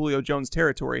Beckham, Julio Jones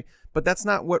territory, but that's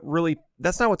not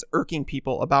what's irking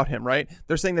people about him, right?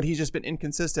 They're saying that he's just been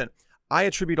inconsistent. I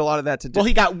attribute a lot of that to... Well,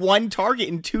 he got 1 target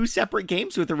in 2 separate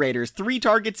games with the Raiders, 3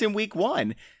 targets in week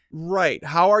 1. Right.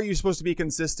 How are you supposed to be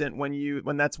consistent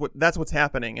when that's what's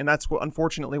happening? And that's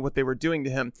unfortunately what they were doing to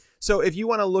him. So if you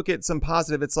want to look at some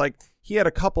positive, it's like he had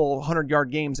a couple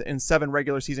 100-yard games in 7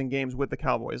 regular season games with the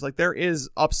Cowboys. Like there is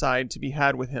upside to be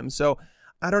had with him. So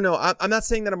I don't know. I'm not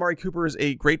saying that Amari Cooper is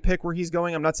a great pick where he's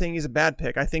going. I'm not saying he's a bad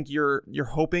pick. I think you're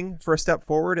hoping for a step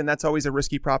forward, and that's always a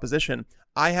risky proposition.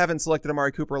 I haven't selected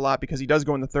Amari Cooper a lot because he does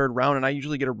go in the 3rd round, and I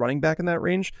usually get a running back in that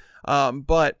range.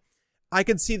 But I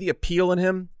could see the appeal in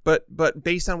him, but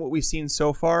based on what we've seen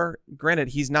so far, granted,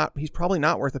 he's probably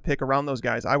not worth a pick around those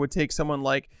guys. I would take someone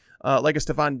like a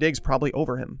Stephon Diggs probably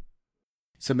over him.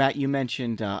 So Matt, you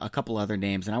mentioned a couple other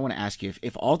names, and I want to ask you,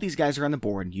 if all these guys are on the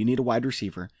board, you need a wide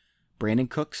receiver. Brandon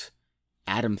Cooks,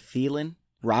 Adam Thielen,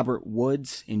 Robert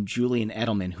Woods, and Julian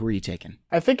Edelman. Who are you taking?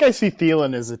 I think I see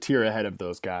Thielen as a tier ahead of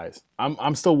those guys.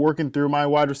 I'm still working through my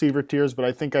wide receiver tiers, but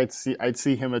I think I'd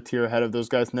see him a tier ahead of those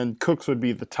guys, and then Cooks would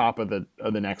be the top of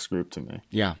the next group to me.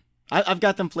 Yeah. I've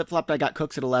got them flip-flopped. I got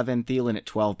Cooks at 11, Thielen at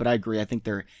 12, but I agree. I think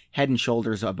they're head and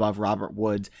shoulders above Robert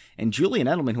Woods and Julian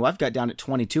Edelman, who I've got down at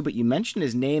 22, but you mentioned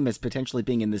his name as potentially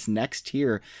being in this next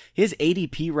tier. His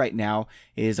ADP right now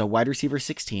is a wide receiver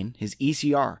 16, his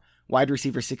ECR, wide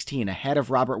receiver 16, ahead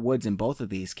of Robert Woods in both of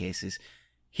these cases.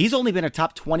 He's only been a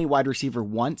top 20 wide receiver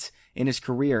once in his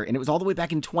career, and it was all the way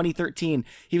back in 2013.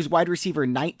 He was wide receiver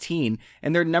 19,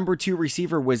 and their number 2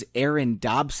 receiver was Aaron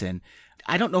Dobson.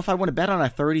 I don't know if I want to bet on a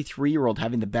 33-year-old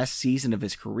having the best season of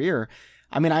his career.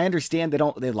 I mean, I understand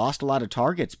they lost a lot of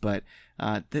targets, but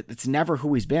it's never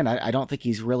who he's been. I don't think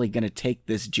he's really going to take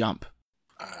this jump.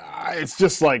 It's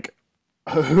just like,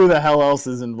 who the hell else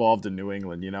is involved in New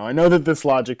England? You know, I know that this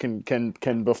logic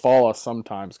can befall us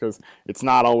sometimes because it's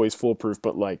not always foolproof,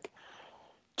 but like,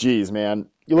 geez, man,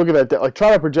 you look at that, like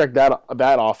try to project that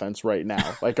offense right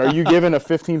now. Like, are you giving a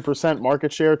 15%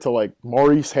 market share to like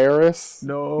Maurice Harris?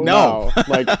 No.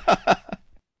 Like,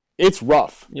 it's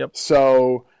rough. Yep.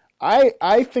 So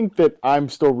I think that I'm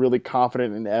still really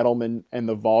confident in Edelman and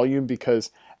the volume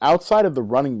because outside of the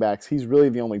running backs, he's really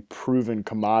the only proven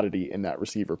commodity in that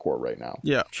receiver core right now.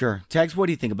 Yeah. Sure. Tags, what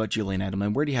do you think about Julian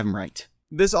Edelman? Where do you have him ranked?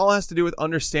 This all has to do with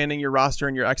understanding your roster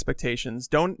and your expectations.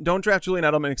 Don't draft Julian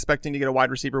Edelman expecting to get a wide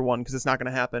receiver 1 because it's not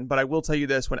going to happen. But I will tell you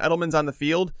this, when Edelman's on the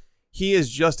field, he is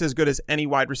just as good as any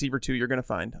wide receiver 2 you're going to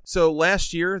find. So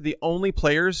last year, the only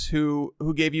players who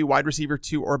gave you wide receiver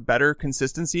 2 or better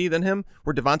consistency than him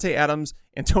were Devontae Adams,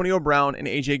 Antonio Brown, and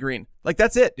AJ Green. Like,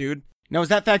 that's it, dude. Now, is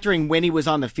that factoring when he was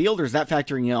on the field, or is that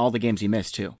factoring in all the games he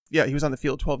missed, too? Yeah, he was on the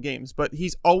field 12 games, but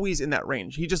he's always in that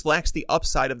range. He just lacks the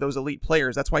upside of those elite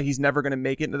players. That's why he's never going to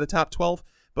make it into the top 12.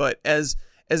 But as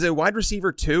a wide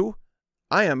receiver 2,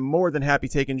 I am more than happy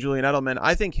taking Julian Edelman.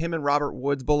 I think him and Robert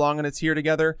Woods belong in a tier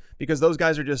together because those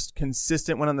guys are just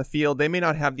consistent when on the field. They may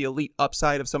not have the elite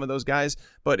upside of some of those guys,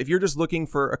 but if you're just looking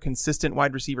for a consistent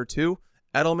wide receiver 2,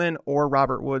 Edelman or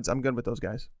Robert Woods, I'm good with those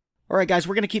guys. All right, guys,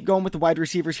 we're going to keep going with the wide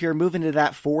receivers here, moving to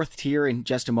that 4th tier in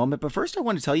just a moment. But first, I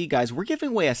want to tell you guys, we're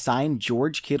giving away a signed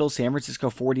George Kittle San Francisco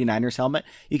 49ers helmet.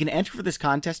 You can enter for this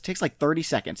contest. It takes like 30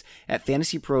 seconds at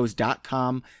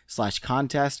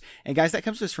fantasypros.com/contest. And guys, that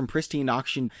comes to us from Pristine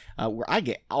Auction, where I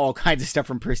get all kinds of stuff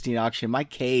from Pristine Auction. My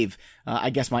cave, I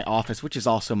guess my office, which is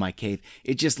also my cave,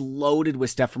 it's just loaded with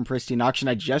stuff from Pristine Auction.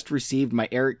 I just received my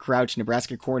Eric Crouch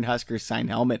Nebraska Cornhuskers signed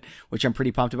helmet, which I'm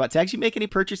pretty pumped about. Tags, you make any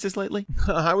purchases lately?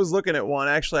 I was looking at one.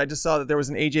 Actually, I just saw that there was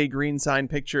an AJ Green signed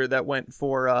picture that went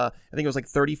for I think it was like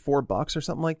 $34 or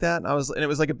something like that. And it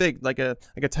was like a big, like a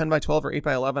 10 by 12 or 8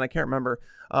 by 11. I can't remember.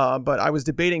 But I was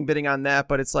debating bidding on that.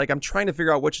 But it's like I'm trying to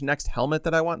figure out which next helmet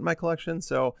that I want in my collection.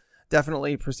 So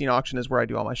definitely Pristine Auction is where I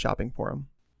do all my shopping for them.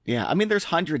 Yeah, I mean, there's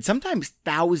hundreds, sometimes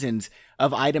thousands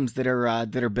of items that are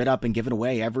bid up and given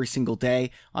away every single day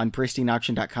on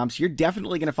pristineauction.com. So you're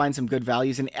definitely going to find some good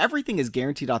values, and everything is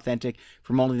guaranteed authentic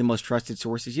from only the most trusted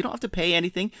sources. You don't have to pay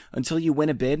anything until you win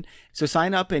a bid. So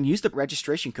sign up and use the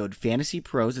registration code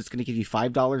FANTASYPROS. It's going to give you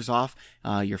 $5 off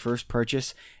your first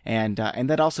purchase, and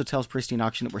that also tells Pristine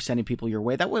Auction that we're sending people your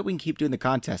way. That way we can keep doing the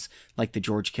contests like the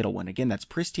George Kittle one. Again, that's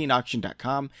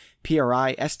pristineauction.com.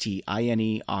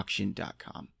 PRISTINE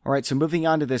auction.com. All right, so moving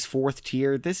on to this fourth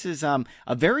tier, this is a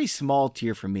very small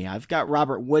tier for me. I've got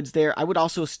Robert Woods there. I would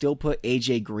also still put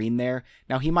AJ Green there.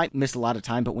 Now, he might miss a lot of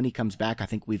time, but when he comes back, I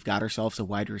think we've got ourselves a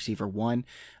wide receiver one.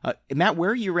 Matt,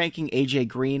 where are you ranking AJ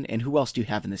Green, and who else do you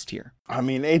have in this tier? I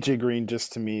mean, AJ Green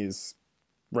just to me is,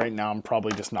 right now, I'm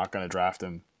probably just not going to draft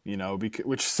him,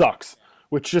 which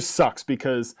just sucks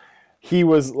because he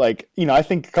was like, I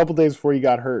think a couple days before he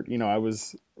got hurt, I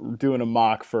was doing a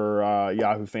mock for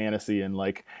Yahoo Fantasy, and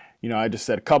I just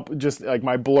said just like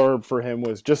my blurb for him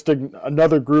was just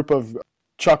another group of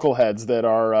chuckleheads that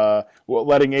are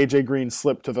letting AJ Green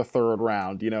slip to the third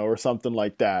round, or something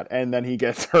like that, and then he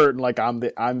gets hurt, and I'm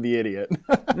the idiot.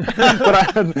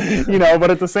 but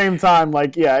but at the same time,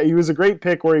 he was a great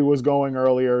pick where he was going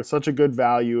earlier, such a good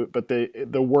value, but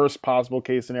the worst possible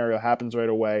case scenario happens right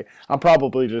away. I'm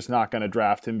probably just not going to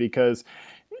draft him because,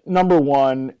 number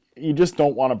one, you just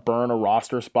don't want to burn a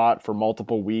roster spot for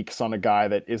multiple weeks on a guy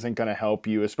that isn't going to help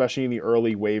you, especially in the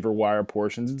early waiver wire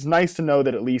portions. It's nice to know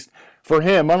that at least for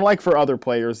him, unlike for other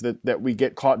players that we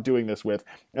get caught doing this with,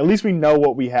 at least we know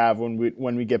what we have when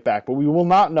we get back, but we will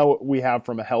not know what we have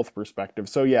from a health perspective.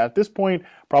 So yeah, at this point,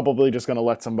 probably just going to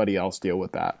let somebody else deal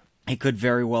with that. It could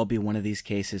very well be one of these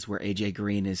cases where AJ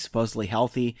Green is supposedly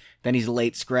healthy, then he's a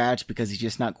late scratch because he's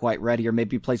just not quite ready, or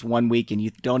maybe he plays 1 week and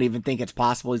you don't even think it's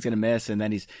possible he's going to miss, and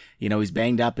then he's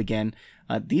banged up again.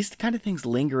 These kind of things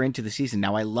linger into the season.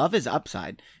 Now, I love his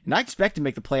upside, and I expect to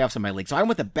make the playoffs in my league, so I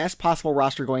want the best possible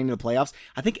roster going into the playoffs.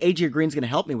 I think AJ Green's going to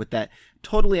help me with that.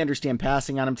 Totally understand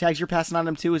passing on him. Tags, you're passing on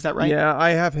him too, is that right? Yeah, I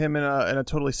have him in a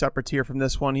totally separate tier from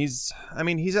this one. He's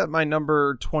at my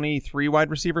number 23 wide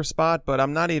receiver spot, but I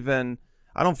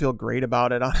don't feel great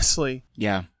about it, honestly.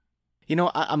 Yeah.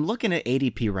 I'm looking at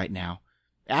ADP right now.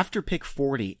 After pick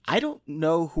 40, I don't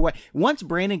know once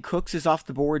Brandon Cooks is off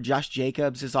the board, Josh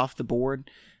Jacobs is off the board,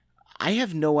 I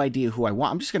have no idea who I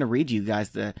want. I'm just going to read you guys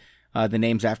the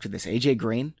names after this. AJ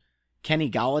Green, Kenny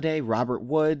Golladay, Robert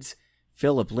Woods,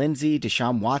 Phillip Lindsay,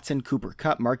 Deshaun Watson, Cooper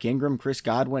Kupp, Mark Ingram, Chris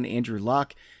Godwin, Andrew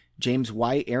Luck, James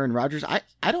White, Aaron Rodgers.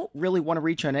 I don't really want to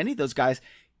reach on any of those guys.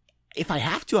 If I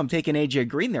have to, I'm taking AJ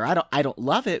Green there. I don't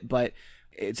love it, but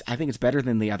I think it's better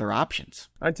than the other options.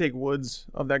 I'd take Woods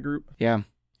of that group. Yeah.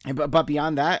 But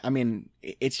beyond that,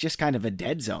 it's just kind of a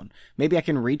dead zone. Maybe I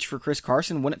can reach for Chris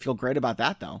Carson. Wouldn't feel great about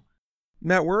that, though.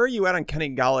 Matt, where are you at on Kenny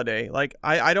Golladay?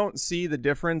 I don't see the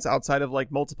difference outside of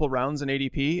multiple rounds in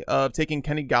ADP of taking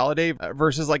Kenny Golladay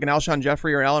versus an Alshon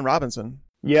Jeffrey or Allen Robinson.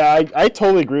 Yeah, I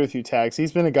totally agree with you, Tags.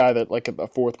 He's been a guy that at the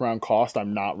fourth round cost,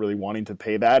 I'm not really wanting to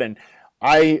pay that. And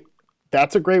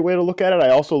that's a great way to look at it. I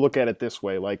also look at it this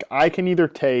way. I can either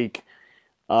take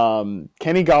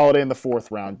Kenny Golladay in the fourth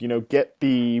round, get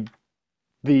the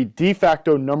de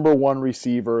facto number one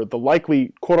receiver, the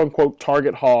likely quote-unquote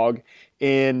target hog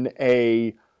in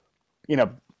a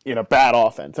bad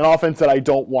offense, an offense that I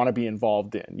don't want to be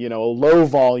involved in, a low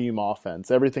volume offense,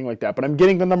 everything like that. But I'm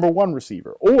getting the number one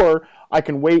receiver. Or I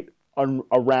can wait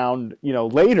around,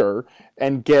 later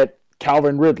and get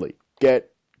Calvin Ridley,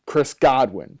 get Chris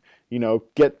Godwin,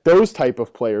 get those type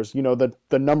of players, the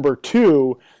number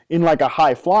two in a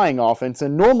high flying offense.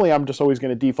 And normally I'm just always going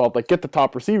to default, get the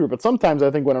top receiver. But sometimes I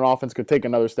think when an offense could take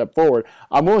another step forward,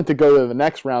 I'm willing to go to the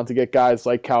next round to get guys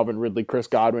like Calvin Ridley, Chris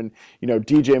Godwin,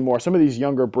 DJ Moore, some of these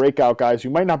younger breakout guys who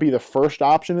might not be the first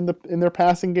option in their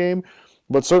passing game,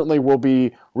 but certainly will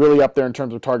be really up there in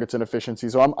terms of targets and efficiency.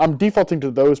 So I'm defaulting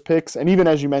to those picks. And even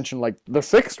as you mentioned, the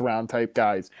sixth round type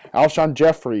guys, Alshon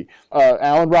Jeffrey,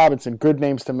 Allen Robinson, good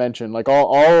names to mention.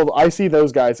 I see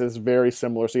those guys as very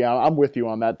similar. So yeah, I'm with you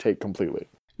on that take completely.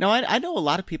 Now, I know a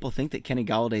lot of people think that Kenny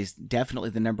Golladay is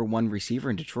definitely the number one receiver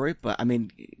in Detroit, but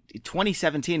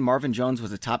 2017, Marvin Jones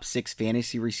was a top 6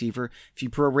 fantasy receiver. If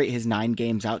you prorate his 9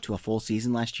 games out to a full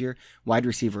season last year, wide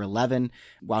receiver 11.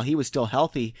 While he was still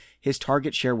healthy, his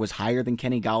target share was higher than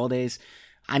Kenny Galladay's.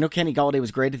 I know Kenny Golladay was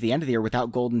great at the end of the year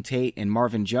without Golden Tate and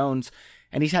Marvin Jones,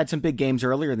 and he's had some big games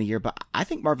earlier in the year, but I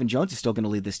think Marvin Jones is still going to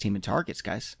lead this team in targets,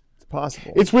 guys.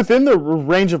 Possible. It's within the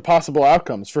range of possible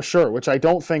outcomes for sure, which I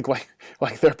don't think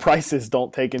their prices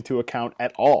don't take into account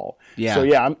at all. Yeah. So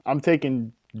yeah, I'm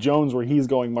taking Jones where he's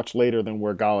going much later than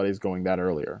where Galladay's going that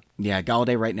earlier. Yeah,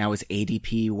 Golladay right now is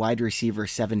ADP wide receiver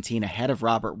 17 ahead of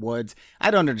Robert Woods.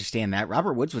 I don't understand that.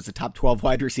 Robert Woods was a top 12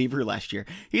 wide receiver last year.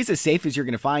 He's as safe as you're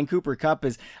going to find. Cooper Kupp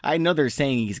is, I know they're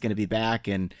saying he's going to be back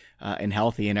and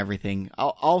healthy and everything.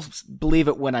 I'll believe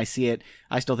it when I see it.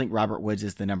 I still think Robert Woods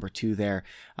is the number 2 there.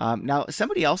 Now,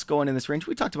 somebody else going in this range,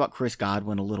 we talked about Chris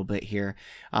Godwin a little bit here.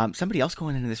 Somebody else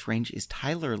going into this range is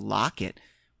Tyler Lockett.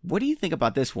 What do you think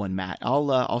about this one, Matt?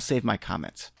 I'll save my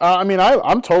comments.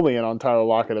 I'm totally in on Tyler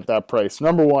Lockett at that price.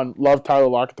 Number one, love Tyler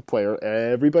Lockett, the player.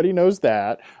 Everybody knows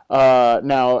that.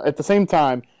 Now, at the same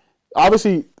time,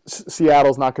 obviously,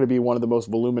 Seattle's not going to be one of the most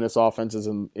voluminous offenses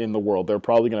in the world. They're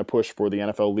probably going to push for the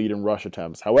NFL lead in rush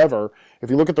attempts. However,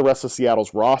 if you look at the rest of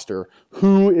Seattle's roster,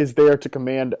 who is there to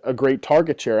command a great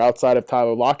target share outside of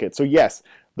Tyler Lockett? So yes,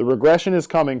 the regression is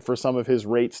coming for some of his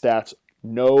rate stats,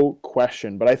 no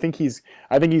question. But I think he's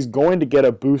going to get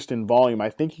a boost in volume. I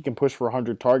think he can push for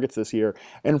 100 targets this year.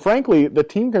 And frankly, the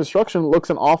team construction looks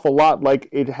an awful lot like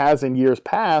it has in years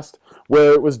past,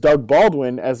 where it was Doug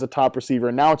Baldwin as the top receiver,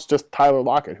 and now it's just Tyler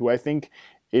Lockett, who I think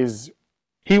he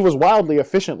was wildly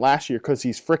efficient last year because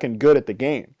he's freaking good at the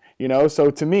game. So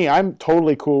to me, I'm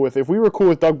totally cool with, if we were cool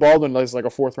with Doug Baldwin as like a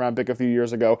 4th-round pick a few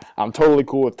years ago, I'm totally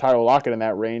cool with Tyler Lockett in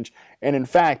that range. And in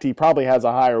fact, he probably has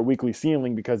a higher weekly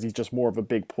ceiling because he's just more of a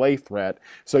big play threat.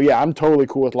 So yeah, I'm totally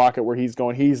cool with Lockett where he's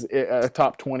going. He's a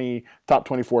top 20, top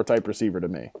 24 type receiver to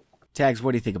me. Tags,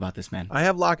 what do you think about this, man? I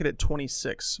have Lockett at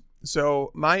 26. So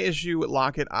my issue with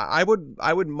Lockett, I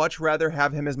would much rather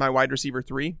have him as my wide receiver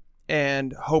 3.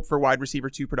 And hope for wide receiver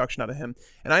 2 production out of him.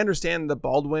 And I understand the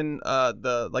Baldwin,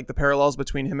 the parallels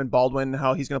between him and Baldwin,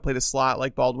 how he's going to play the slot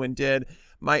like Baldwin did.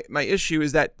 My issue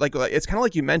is that it's kind of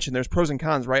like you mentioned, there's pros and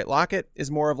cons, right? Lockett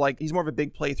is more of a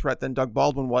big play threat than Doug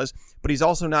Baldwin was, but he's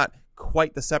also not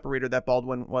quite the separator that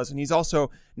Baldwin was, and he's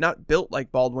also not built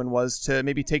like Baldwin was to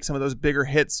maybe take some of those bigger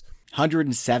hits.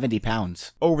 170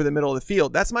 pounds over the middle of the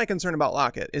field. That's my concern about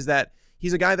Lockett, is that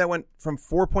he's a guy that went from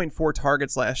 4.4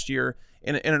 targets last year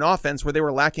in an offense where they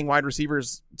were lacking wide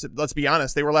receivers. Let's be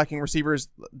honest, they were lacking receivers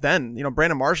then.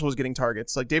 Brandon Marshall was getting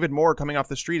targets, like David Moore coming off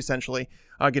the street, essentially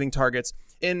getting targets.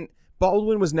 And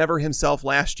Baldwin was never himself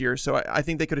last year, so I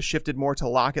think they could have shifted more to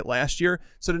Lockett last year.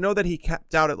 So to know that he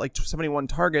capped out at like 71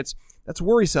 targets, that's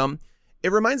worrisome.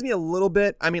 It reminds me a little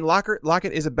bit,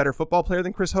 Lockett is a better football player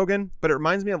than Chris Hogan, but it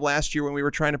reminds me of last year when we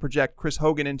were trying to project Chris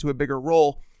Hogan into a bigger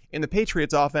role in the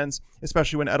Patriots offense,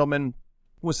 especially when Edelman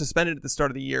was suspended at the start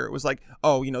of the year. It was like,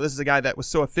 this is a guy that was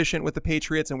so efficient with the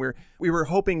Patriots, and we were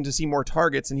hoping to see more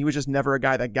targets, and he was just never a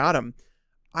guy that got him.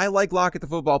 I like Lockett, the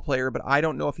football player, but I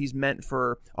don't know if he's meant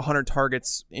for 100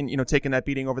 targets in, taking that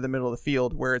beating over the middle of the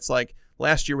field, where it's like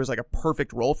last year was like a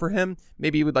perfect role for him.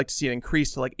 Maybe he would like to see it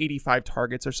increase to like 85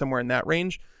 targets or somewhere in that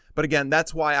range. But again,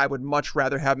 that's why I would much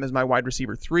rather have him as my wide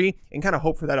receiver 3 and kind of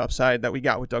hope for that upside that we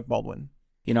got with Doug Baldwin.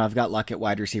 I've got Luck at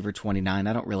wide receiver 29.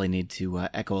 I don't really need to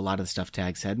echo a lot of the stuff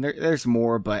Tag said. And there's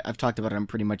more, but I've talked about it on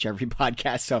pretty much every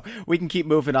podcast, so we can keep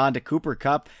moving on to Cooper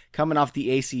Kupp coming off the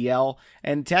ACL.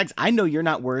 And Tags, I know you're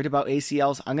not worried about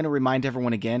ACLs. I'm going to remind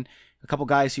everyone again, a couple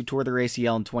guys who tore their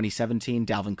ACL in 2017,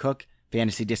 Dalvin Cook,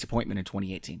 fantasy disappointment in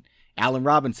 2018. Allen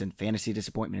Robinson, fantasy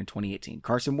disappointment in 2018.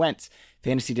 Carson Wentz,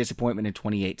 fantasy disappointment in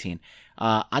 2018.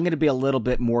 I'm going to be a little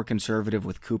bit more conservative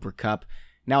with Cooper Kupp.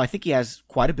 Now, I think he has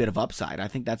quite a bit of upside. I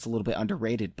think that's a little bit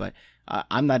underrated, but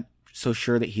I'm not so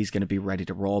sure that he's going to be ready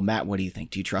to roll. Matt, what do you think?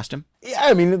 Do you trust him?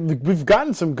 Yeah, we've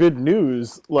gotten some good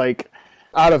news,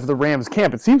 out of the Rams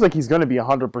camp. It seems like he's going to be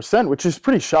 100%, which is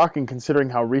pretty shocking considering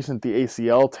how recent the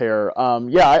ACL tear.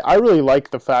 I really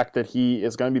like the fact that he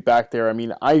is going to be back there.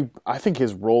 I think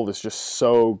his role is just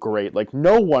so great.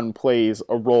 No one plays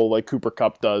a role like Cooper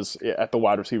Kupp does at the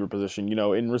wide receiver position.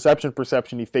 In reception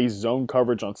perception, he faced zone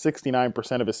coverage on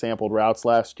 69% of his sampled routes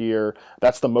last year.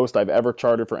 That's the most I've ever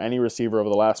charted for any receiver over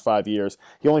the last 5 years.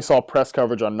 He only saw press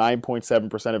coverage on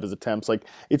 9.7% of his attempts.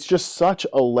 It's just such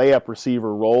a layup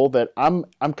receiver role that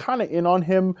I'm kind of in on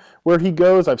him where he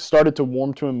goes. I've started to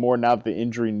warm to him more now that the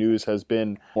injury news has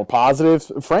been more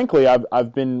positive. Frankly,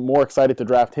 I've been more excited to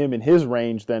draft him in his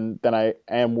range than I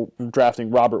am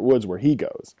drafting Robert Woods where he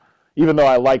goes, even though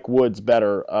I like Woods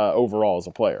better overall as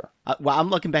a player. I'm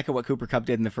looking back at what Cooper Kupp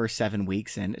did in the first 7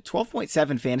 weeks, and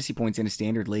 12.7 fantasy points in a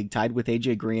standard league, tied with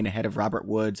A.J. Green ahead of Robert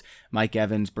Woods, Mike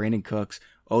Evans, Brandon Cooks,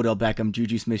 Odell Beckham,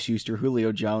 Juju Smith-Schuster,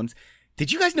 Julio Jones.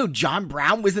 Did you guys know John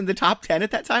Brown was in the top 10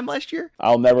 at that time last year?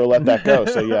 I'll never let that go,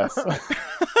 so yes.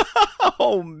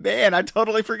 Oh, man, I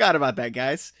totally forgot about that,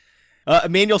 guys.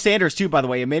 Emmanuel Sanders, too, by the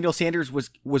way. Emmanuel Sanders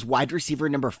was wide receiver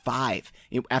number 5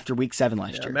 after week 7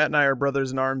 last year. Matt and I are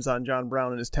brothers in arms on John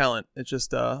Brown and his talent. It's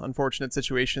just unfortunate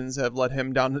situations have let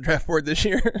him down the draft board this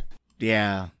year.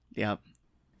 Yeah.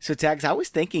 So, Tags, I was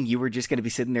thinking you were just going to be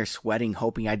sitting there sweating,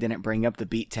 hoping I didn't bring up the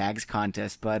Beat Tags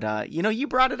contest. But, you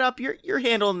brought it up. You're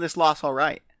handling this loss all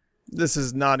right. This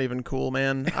is not even cool,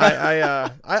 man.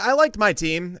 I liked my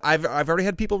team. I've already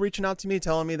had people reaching out to me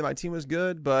telling me that my team was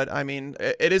good. But,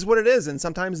 it is what it is. And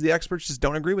sometimes the experts just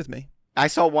don't agree with me. I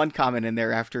saw one comment in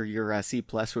there after your C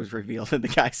plus was revealed, and the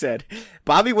guy said,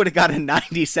 Bobby would have got a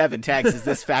 97 tags. Is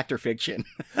this fact or fiction?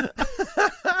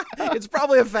 It's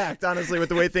probably a fact, honestly, with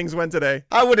the way things went today.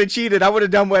 I would have cheated. I would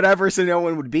have done whatever so no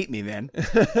one would beat me, man.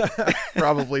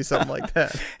 Probably something like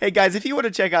that. Hey, guys, if you want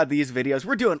to check out these videos,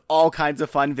 we're doing all kinds of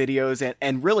fun videos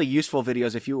and really useful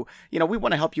videos. If we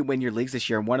want to help you win your leagues this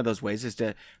year, and one of those ways is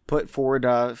to put forward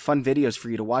fun videos for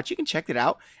you to watch. You can check it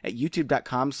out at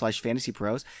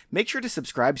youtube.com/fantasypros. Make sure to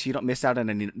subscribe so you don't miss out on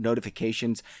any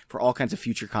notifications for all kinds of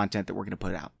future content that we're going to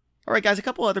put out. All right, guys, a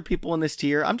couple other people in this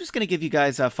tier. I'm just going to give you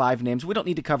guys 5 names. We don't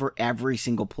need to cover every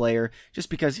single player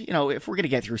just because, if we're going to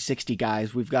get through 60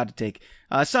 guys, we've got to take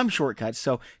some shortcuts.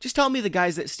 So just tell me the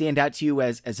guys that stand out to you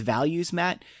as values,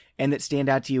 Matt, and that stand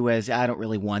out to you as I don't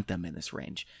really want them in this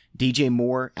range. DJ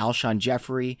Moore, Alshon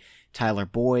Jeffrey, Tyler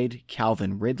Boyd,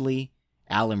 Calvin Ridley,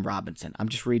 Allen Robinson. I'm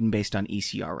just reading based on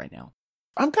ECR right now.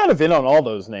 I'm kind of in on all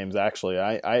those names, actually.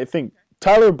 I think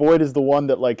Tyler Boyd is the one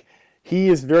that, he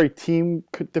is very team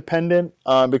dependent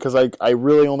because I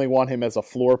really only want him as a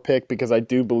floor pick because I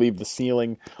do believe the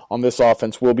ceiling on this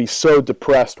offense will be so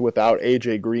depressed without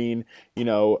A.J. Green.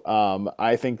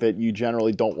 I think that you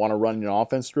generally don't want to run an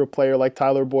offense through a player like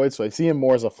Tyler Boyd, so I see him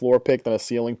more as a floor pick than a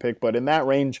ceiling pick. But in that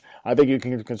range, I think you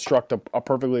can construct a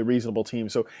perfectly reasonable team.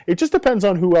 So it just depends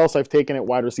on who else I've taken at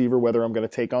wide receiver, whether I'm going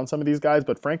to take on some of these guys.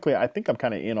 But frankly, I think I'm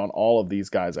kind of in on all of these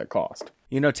guys at cost.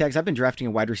 Tags, I've been drafting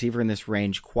a wide receiver in this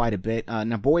range quite a bit.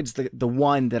 Now, Boyd's the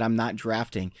one that I'm not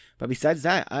drafting. But besides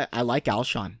that, I like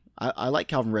Alshon. I like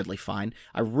Calvin Ridley fine.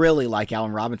 I really like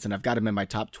Allen Robinson. I've got him in my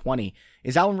top 20.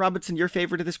 Is Allen Robinson your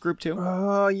favorite of this group too?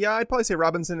 Yeah, I'd probably say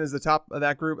Robinson is the top of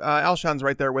that group. Alshon's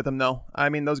right there with him, though. I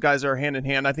mean, those guys are hand in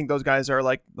hand. I think those guys are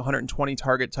like 120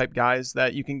 target type guys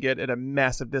that you can get at a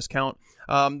massive discount.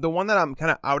 The one that I'm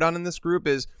kind of out on in this group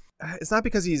is, it's not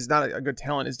because he's not a good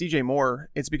talent, it's DJ Moore.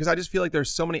 It's because I just feel like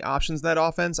there's so many options in that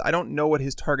offense. I don't know what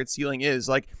his target ceiling is.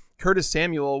 Like, Curtis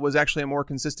Samuel was actually a more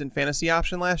consistent fantasy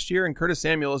option last year, and Curtis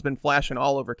Samuel has been flashing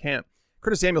all over camp.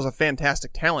 Curtis Samuel's a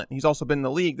fantastic talent. He's also been in the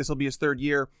league. This will be his 3rd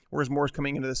year, whereas Moore's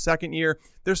coming into the 2nd year.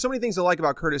 There's so many things I like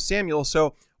about Curtis Samuel,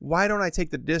 so why don't I take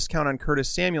the discount on Curtis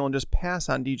Samuel and just pass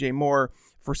on DJ Moore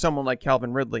for someone like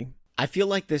Calvin Ridley? I feel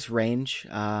like this range,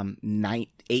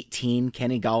 18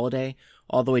 Kenny Golladay,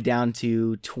 all the way down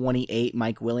to 28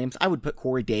 Mike Williams. I would put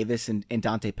Corey Davis and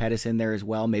Dante Pettis in there as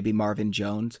well, maybe Marvin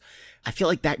Jones. I feel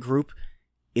like that group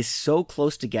is so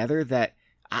close together that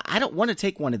I don't want to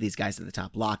take one of these guys at the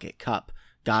top. Lockett, Kupp,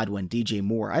 Godwin, DJ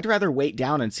Moore. I'd rather wait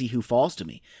down and see who falls to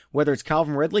me. Whether it's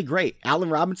Calvin Ridley, great. Allen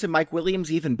Robinson, Mike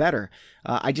Williams, even better.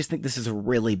 I just think this is a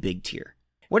really big tier.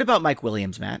 What about Mike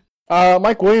Williams, Matt?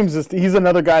 Mike Williams, he's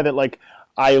another guy that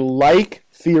I like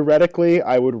theoretically.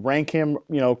 I would rank him,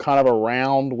 kind of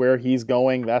around where he's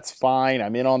going. That's fine.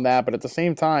 I'm in on that. But at the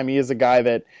same time, he is a guy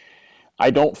that I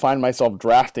don't find myself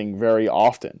drafting very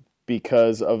often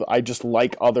because I just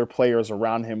like other players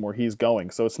around him where he's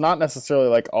going. So it's not necessarily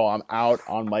like, oh, I'm out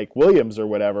on Mike Williams or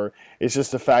whatever. It's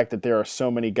just the fact that there are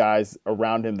so many guys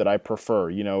around him that I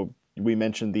prefer. We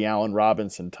mentioned the Allen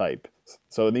Robinson type.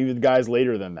 So even guys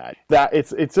later than that.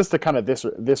 It's just a kind of this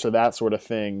or that sort of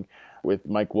thing with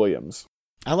Mike Williams.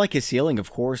 I like his ceiling, of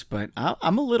course, but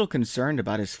I'm a little concerned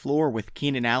about his floor with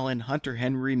Keenan Allen, Hunter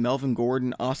Henry, Melvin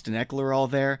Gordon, Austin Eckler all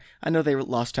there. I know they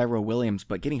lost Tyrell Williams,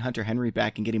 but getting Hunter Henry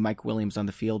back and getting Mike Williams on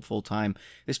the field full time,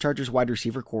 this Chargers wide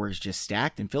receiver core is just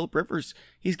stacked. And Phillip Rivers,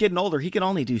 he's getting older. He can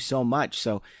only do so much.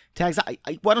 So, Tags,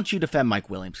 why don't you defend Mike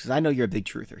Williams? Because I know you're a big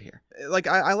truther here.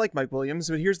 I like Mike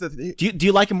Williams, but here's the thing. Do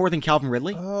you like him more than Calvin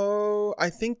Ridley? Oh, I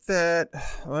think that,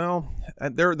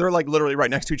 they're like literally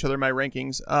right next to each other in my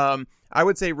rankings. I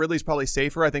would say Ridley's probably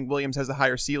safer. I think Williams has a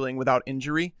higher ceiling without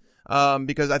injury,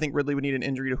 because I think Ridley would need an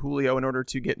injury to Julio in order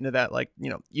to get into that,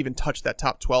 even touch that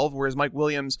top 12, whereas Mike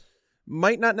Williams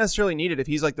might not necessarily need it if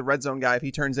he's like the red zone guy, if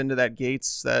he turns into that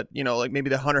Gates that, maybe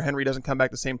the Hunter Henry doesn't come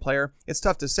back the same player. It's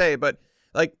tough to say, but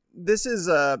this is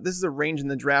a range in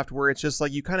the draft where it's just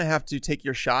like you kind of have to take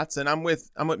your shots, and I'm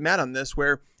with Matt on this,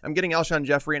 where I'm getting Alshon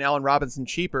Jeffrey and Allen Robinson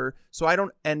cheaper, so I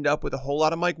don't end up with a whole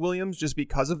lot of Mike Williams just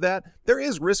because of that. There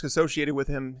is risk associated with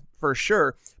him for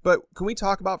sure, but can we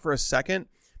talk about for a second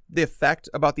the effect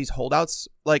about these holdouts?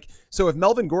 So if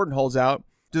Melvin Gordon holds out,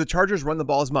 do the Chargers run the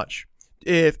ball as much?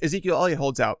 If Ezekiel Elliott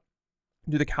holds out,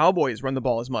 do the Cowboys run the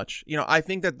ball as much? I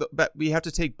think that we have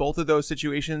to take both of those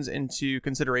situations into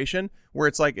consideration, where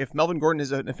it's like if Melvin Gordon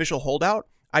is an official holdout,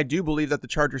 I do believe that the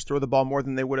Chargers throw the ball more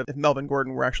than they would have if Melvin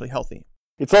Gordon were actually healthy.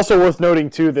 It's also worth noting,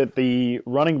 too, that the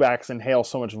running backs inhale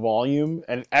so much volume,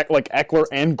 and Eckler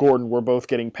and Gordon were both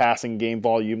getting passing game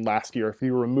volume last year. If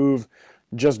you remove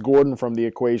just Gordon from the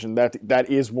equation, that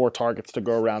is more targets to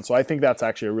go around. So I think that's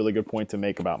actually a really good point to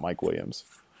make about Mike Williams.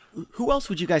 Who else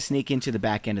would you guys sneak into the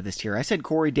back end of this tier? I said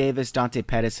Corey Davis, Dante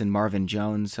Pettis, and Marvin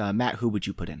Jones. Matt, who would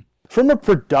you put in? From a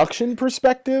production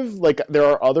perspective, like, there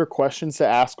are other questions to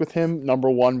ask with him. Number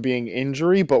one being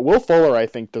injury, but Will Fuller, I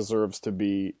think, deserves to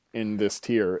be in this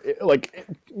tier, like,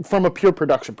 from a pure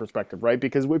production perspective, right?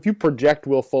 Because if you project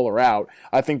Will Fuller out,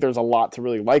 I think there's a lot to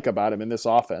really like about him in this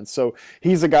offense. So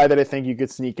he's a guy that I think you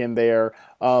could sneak in there.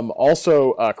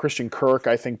 Also, Christian Kirk,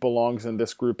 I think, belongs in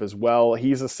this group as well.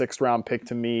 He's a 6th-round pick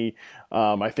to me.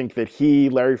 I think that he,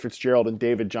 Larry Fitzgerald, and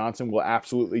David Johnson will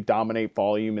absolutely dominate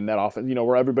volume in that offense,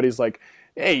 where everybody's like,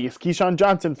 hey, is Keyshawn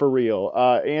Johnson for real?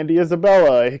 Andy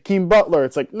Isabella, Hakeem Butler.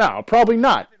 It's like, no, probably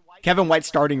not. Kevin White's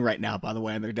starting right now, by the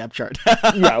way, on their depth chart.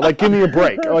 Yeah, like, give me a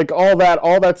break. Like, all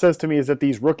that says to me is that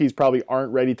these rookies probably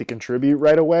aren't ready to contribute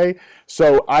right away.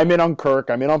 So I'm in on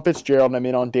Kirk, I'm in on Fitzgerald, and I'm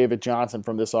in on David Johnson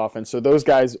from this offense. So those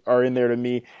guys are in there to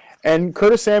me. And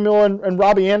Curtis Samuel and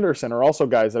Robbie Anderson are also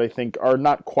guys that I think are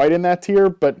not quite in that tier,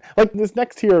 but like, this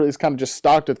next tier is kind of just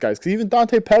stocked with guys. Because even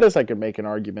Dante Pettis, I could make an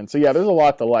argument. So yeah, there's a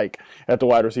lot to like at the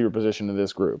wide receiver position in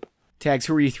this group. Tags,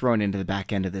 who are you throwing into the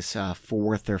back end of this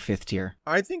 4th or 5th tier?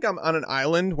 I think I'm on an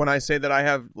island when I say that I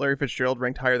have Larry Fitzgerald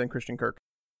ranked higher than Christian Kirk.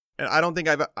 And I don't think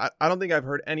I've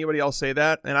heard anybody else say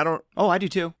that. And I don't. Oh, I do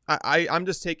too. I'm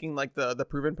just taking like the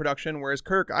proven production, whereas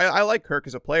Kirk, I like Kirk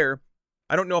as a player.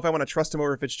 I don't know if I want to trust him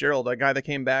over Fitzgerald, a guy that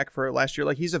came back for last year.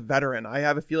 Like, he's a veteran. I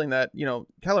have a feeling that,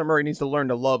 Kyler Murray needs to learn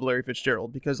to love Larry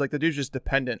Fitzgerald because, like, the dude's just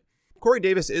dependent. Corey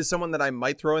Davis is someone that I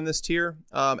might throw in this tier.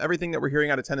 Everything that we're hearing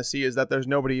out of Tennessee is that there's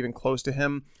nobody even close to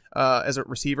him as a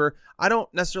receiver. I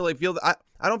don't necessarily feel that.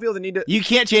 I don't feel the need to. You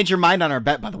can't change your mind on our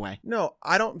bet, by the way. No,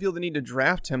 I don't feel the need to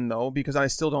draft him, though, because I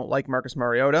still don't like Marcus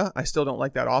Mariota. I still don't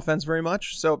like that offense very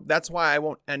much. So that's why I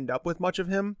won't end up with much of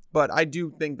him. But I do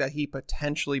think that he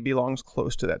potentially belongs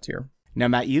close to that tier. Now,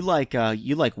 Matt, you like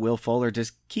Will Fuller.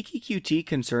 Does Kiki QT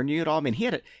concern you at all? I mean, he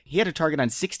had a target on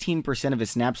 16% of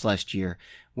his snaps last year,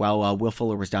 while Will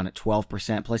Fuller was down at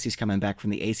 12%. Plus, he's coming back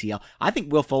from the ACL. I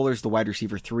think Will Fuller's the wide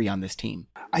receiver 3 on this team.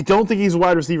 I don't think he's a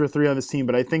wide receiver 3 on this team,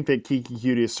 but I think that Kiki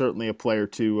QT is certainly a player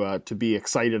to be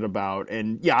excited about.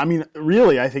 And yeah, I mean,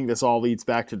 really, I think this all leads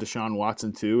back to Deshaun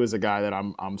Watson too, as a guy that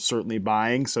I'm certainly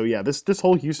buying. So yeah, this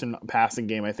whole Houston passing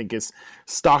game, I think, is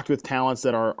stocked with talents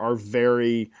that are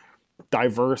very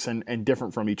diverse and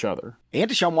different from each other. And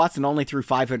Deshaun Watson only threw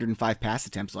 505 pass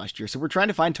attempts last year, so we're trying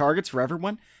to find targets for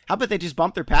everyone. How about they just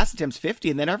bump their pass attempts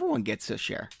 50 and then everyone gets a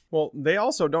share? Well, they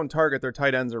also don't target their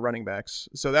tight ends or running backs,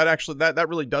 so that actually that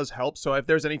really does help. So if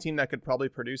there's any team that could probably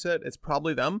produce it, it's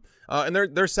probably them. And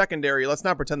their secondary, let's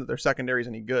not pretend that their secondary is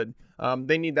any good.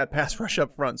 They need that pass rush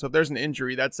up front. So if there's an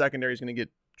injury, that secondary is going to get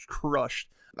crushed.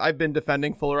 I've been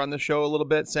defending Fuller on the show a little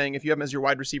bit, saying if you have him as your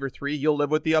wide receiver 3, you'll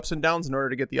live with the ups and downs in order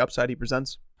to get the upside he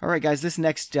presents. All right, guys, this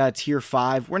next tier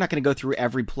 5, we're not going to go through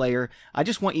every player. I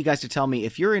just want you guys to tell me,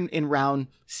 if you're in round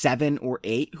 7 or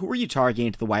 8, who are you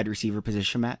targeting to the wide receiver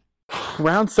position, Matt?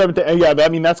 Round 7 to 8, yeah, I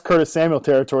mean, that's Curtis Samuel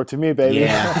territory to me, baby.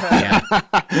 Yeah.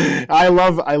 I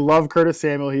love Curtis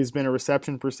Samuel. He's been a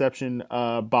reception perception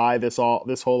by this whole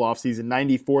offseason.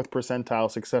 94th percentile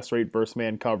success rate versus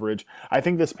man coverage. I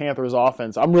think this Panthers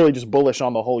offense, I'm really just bullish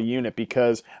on the whole unit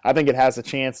because I think it has a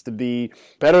chance to be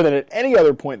better than at any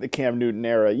other point in the Cam Newton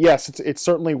era. Yes, it's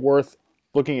certainly worth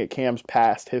looking at Cam's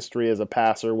past history as a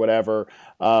passer, whatever,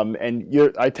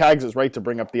 Tags is right to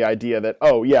bring up the idea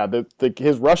that,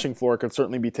 his rushing floor could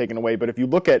certainly be taken away. But if you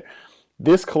look at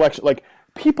this collection, like,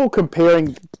 people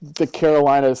comparing the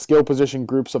Carolina skill position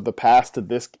groups of the past to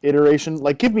this iteration,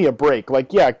 like, give me a break.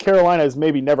 Like, yeah, Carolina has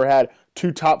maybe never had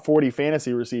 2 top 40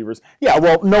 fantasy receivers. Yeah,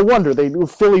 well, no wonder.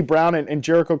 Philly Brown and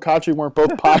Jericho Cotchery weren't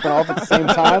both popping off at the same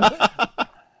time.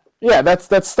 Yeah,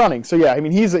 that's stunning. So yeah, I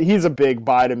mean, he's a big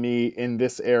buy to me in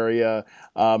this area,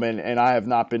 and I have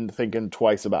not been thinking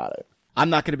twice about it. I'm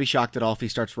not going to be shocked at all if he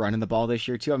starts running the ball this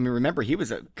year, too. I mean, remember, he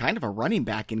was a kind of a running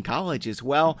back in college as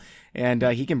well, and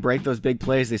he can break those big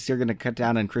plays. They're still going to cut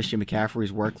down on Christian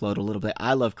McCaffrey's workload a little bit.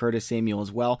 I love Curtis Samuel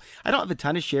as well. I don't have a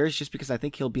ton of shares just because I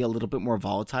think he'll be a little bit more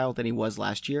volatile than he was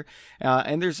last year.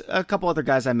 And there's a couple other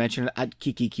guys I mentioned.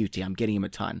 Kiki QT, I'm getting him a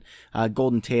ton.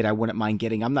 Golden Tate, I wouldn't mind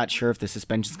getting. I'm not sure if the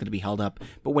suspension's going to be held up,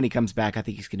 but when he comes back, I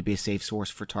think he's going to be a safe source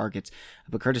for targets.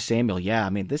 But Curtis Samuel, yeah, I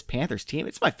mean, this Panthers team,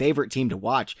 it's my favorite team to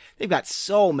watch. They've got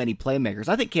so many playmakers.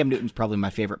 I think Cam Newton's probably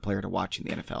my favorite player to watch in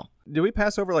the NFL. Did we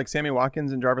pass over like Sammy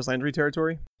Watkins and Jarvis Landry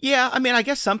territory? Yeah, I mean, I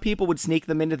guess some people would sneak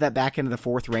them into that back end of the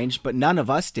 4th range, but none of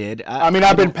us did.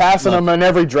 I've been passing them in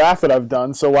every draft that I've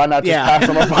done, so why not just pass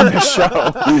them up on this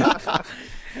show?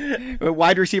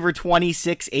 Wide receiver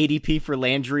 26 ADP for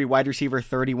Landry, wide receiver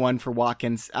 31 for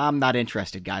Watkins. I'm not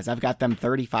interested, guys. I've got them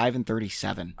 35 and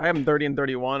 37. I have them 30 and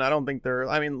 31. I don't think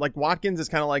like Watkins is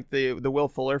kind of like the Will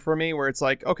Fuller for me, where it's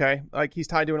like, okay, like he's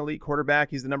tied to an elite quarterback.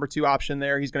 He's the number 2 option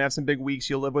there. He's going to have some big weeks.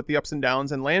 You'll live with the ups and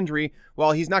downs. And Landry,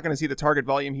 while he's not going to see the target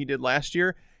volume he did last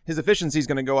year, his efficiency is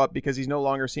going to go up because he's no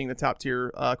longer seeing the top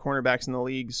tier cornerbacks in the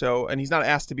league. So, and he's not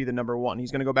asked to be the number 1.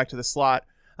 He's going to go back to the slot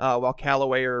while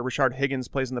Callaway or Rashard Higgins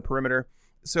plays in the perimeter.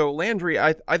 So Landry,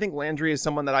 I think Landry is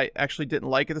someone that I actually didn't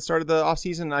like at the start of the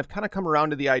offseason. And I've kind of come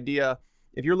around to the idea,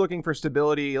 if you're looking for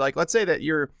stability, like let's say that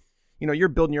you're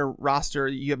building your roster,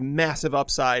 you have massive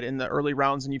upside in the early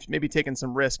rounds and you've maybe taken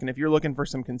some risk. And if you're looking for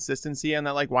some consistency in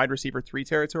that like wide receiver 3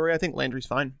 territory, I think Landry's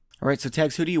fine. All right, so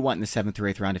Tags, who do you want in the 7th or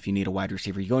 8th round if you need a wide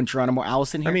receiver? You going Geronimo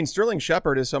Allison here? I mean, Sterling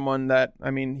Shepard is someone that,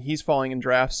 he's falling in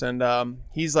drafts and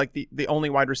he's like the only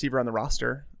wide receiver on the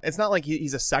roster. It's not like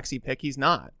he's a sexy pick. He's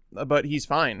not, but he's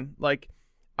fine. Like,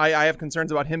 I have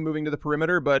concerns about him moving to the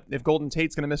perimeter, but if Golden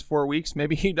Tate's going to miss 4 weeks,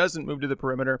 maybe he doesn't move to the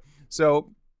perimeter.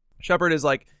 So Shepard is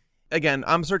like, again,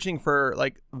 I'm searching for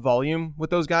like volume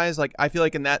with those guys. Like, I feel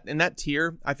like in that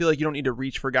tier, I feel like you don't need to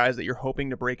reach for guys that you're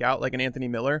hoping to break out, like an Anthony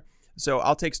Miller. So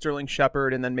I'll take Sterling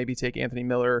Shepard and then maybe take Anthony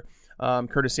Miller,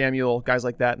 Curtis Samuel, guys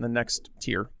like that in the next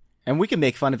tier. And we can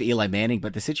make fun of Eli Manning,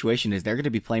 but the situation is they're going to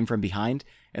be playing from behind.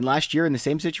 And last year in the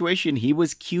same situation, he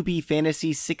was QB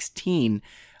fantasy 16.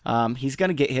 He's going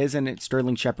to get his, and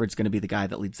Sterling Shepard's going to be the guy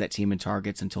that leads that team in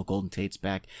targets until Golden Tate's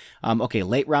back. Okay,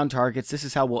 late round targets. This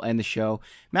is how we'll end the show.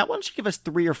 Matt, why don't you give us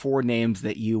 3 or 4 names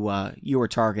that you are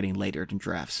targeting later in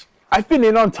drafts? I've been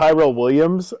in on Tyrell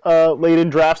Williams late in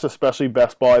drafts, especially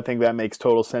best ball. I think that makes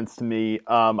total sense to me.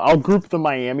 I'll group the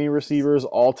Miami receivers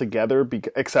all together,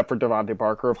 except for Devontae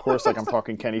Parker, of course. Like I'm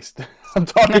talking Kenny Stills. I'm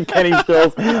talking Kenny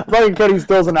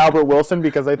Stills and Albert Wilson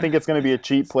because I think it's going to be a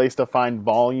cheap place to find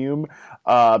volume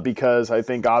because I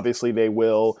think obviously they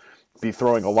will be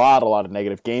throwing a lot of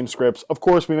negative game scripts. Of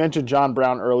course, we mentioned John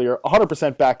Brown earlier.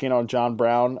 100% back in on John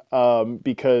Brown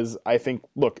because I think,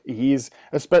 look, he's,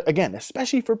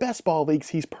 especially for best ball leagues,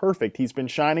 he's perfect. He's been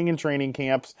shining in training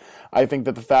camps. I think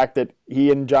that the fact that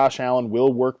he and Josh Allen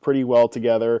will work pretty well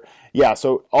together. Yeah,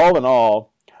 so all in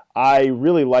all, I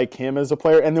really like him as a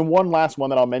player. And then one last one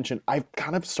that I'll mention, I've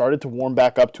kind of started to warm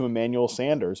back up to Emmanuel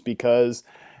Sanders because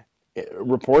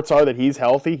reports are that he's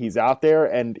healthy, he's out there,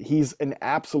 and he's an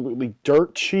absolutely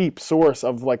dirt cheap source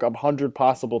of like 100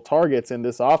 possible targets in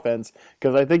this offense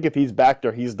because I think if he's back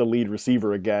there, he's the lead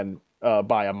receiver again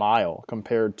by a mile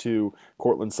compared to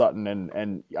Cortland Sutton.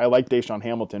 And I like Deshaun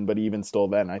Hamilton, but even still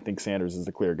then, I think Sanders is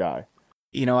the clear guy.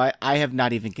 You know, I have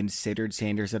not even considered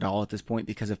Sanders at all at this point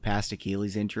because of past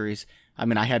Achilles injuries. I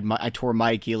mean, I tore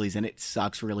my Achilles and it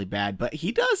sucks really bad, but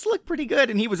he does look pretty good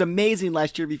and he was amazing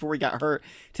last year before he got hurt.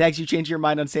 Tags, you change your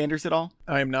mind on Sanders at all?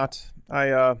 I am not.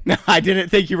 No, I didn't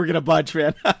think you were gonna budge,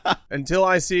 man. until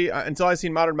I see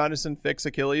modern medicine fix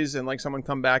Achilles and like someone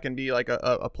come back and be like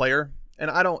a player.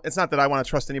 And it's not that I want to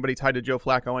trust anybody tied to Joe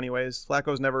Flacco anyways.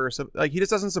 Flacco's never like, he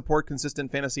just doesn't support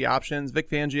consistent fantasy options. Vic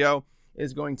Fangio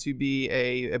is going to be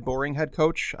a boring head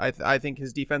coach. I think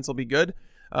his defense will be good,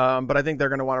 but I think they're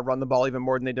going to want to run the ball even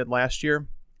more than they did last year.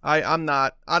 I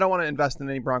don't want to invest in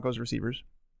any Broncos receivers.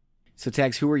 So,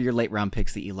 Tags, who are your late round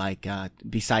picks that you like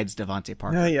besides Devontae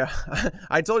Parker? Yeah.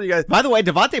 I told you guys. By the way,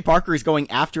 Devontae Parker is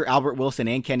going after Albert Wilson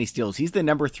and Kenny Stills. He's the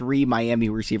number 3 Miami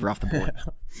receiver off the board.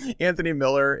 Anthony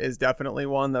Miller is definitely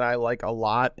one that I like a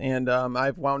lot, and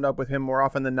I've wound up with him more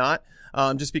often than not.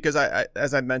 Just because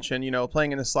as I mentioned,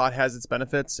 playing in the slot has its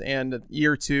benefits, and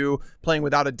year 2, playing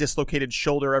without a dislocated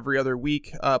shoulder every other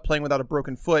week, playing without a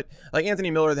broken foot, like Anthony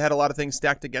Miller, they had a lot of things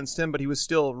stacked against him, but he was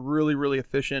still really, really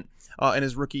efficient in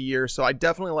his rookie year. So I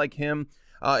definitely like him.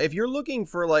 If you're looking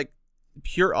for like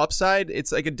pure upside,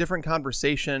 it's like a different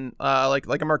conversation.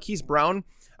 Like a Marquise Brown,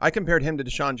 I compared him to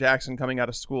Deshaun Jackson coming out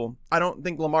of school. I don't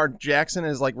think Lamar Jackson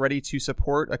is like ready to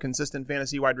support a consistent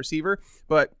fantasy wide receiver,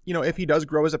 but if he does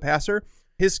grow as a passer,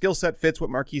 his skill set fits what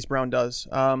Marquise Brown does.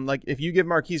 Like if you give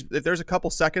Marquise, if there's a couple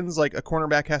seconds, like a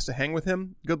cornerback has to hang with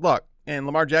him, good luck. And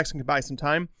Lamar Jackson can buy some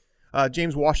time.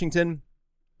 James Washington,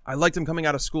 I liked him coming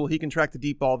out of school. He can track the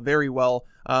deep ball very well.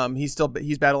 He's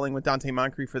battling with Dante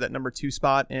Moncrief for that number 2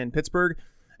 spot in Pittsburgh.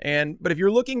 But if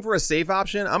you're looking for a safe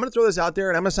option, I'm going to throw this out there,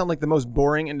 and I'm going to sound like the most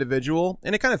boring individual.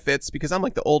 And it kind of fits because I'm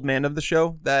like the old man of the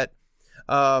show that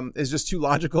is just too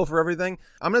logical for everything.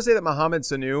 I'm going to say that Mohamed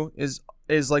Sanu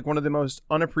is like one of the most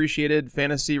unappreciated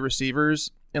fantasy receivers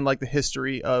in like the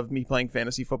history of me playing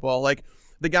fantasy football. Like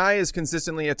the guy is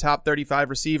consistently a top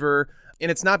 35 receiver. And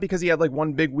it's not because he had like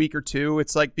one big week or two.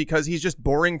 It's like because he's just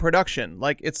boring production.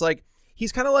 Like it's like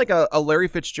he's kind of like a Larry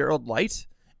Fitzgerald light.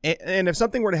 And if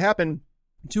something were to happen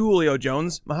to Julio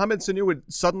Jones, Mohamed Sanu would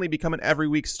suddenly become an every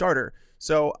week starter.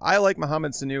 So I like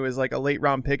Mohamed Sanu as like a late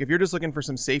round pick. If you're just looking for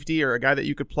some safety or a guy that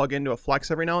you could plug into a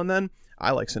flex every now and then, I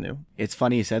like Sanu. It's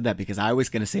funny you said that because I was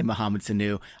going to say Mohamed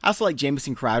Sanu. I also like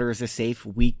Jamison Crowder as a safe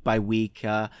week by week,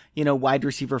 wide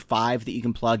receiver 5 that you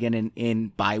can plug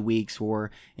in bye weeks or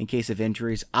in case of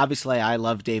injuries. Obviously, I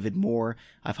love David Moore.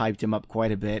 I've hyped him up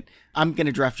quite a bit. I'm going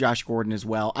to draft Josh Gordon as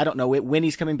well. I don't know when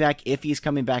he's coming back, if he's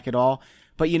coming back at all.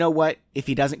 But you know what? If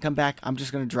he doesn't come back, I'm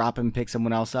just going to drop him and pick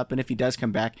someone else up. And if he does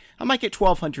come back, I might get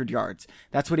 1,200 yards.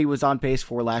 That's what he was on pace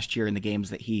for last year in the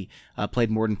games that he played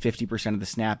more than 50% of the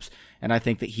snaps. And I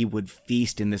think that he would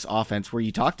feast in this offense where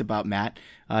you talked about, Matt.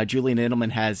 Julian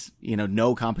Edelman has,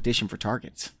 no competition for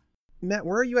targets. Matt,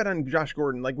 where are you at on Josh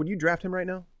Gordon? Like, would you draft him right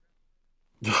now?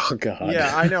 Oh, God.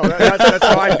 Yeah, I know. That's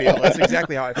how I feel. That's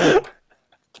exactly how I feel.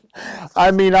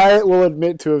 I mean, I will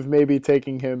admit to have maybe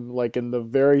taking him like in the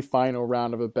very final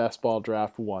round of a best ball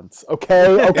draft once.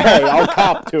 Okay, I'll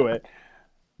cop to it.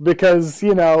 Because,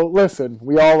 listen,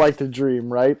 we all like to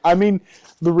dream, right? I mean,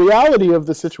 the reality of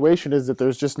the situation is that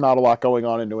there's just not a lot going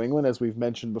on in New England, as we've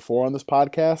mentioned before on this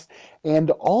podcast.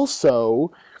 And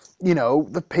also,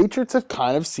 the Patriots have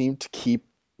kind of seemed to keep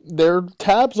their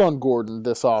tabs on Gordon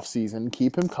this offseason,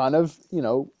 keep him kind of,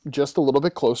 just a little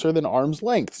bit closer than arm's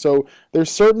length. So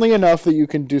there's certainly enough that you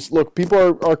can do. Look,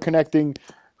 people are connecting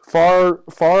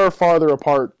farther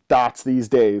apart dots these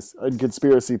days and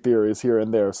conspiracy theories here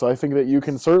and there. So I think that you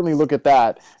can certainly look at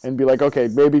that and be like, okay,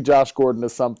 maybe Josh Gordon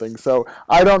is something. So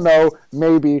I don't know,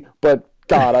 maybe, but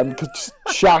God, I'm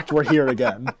shocked we're here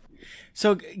again.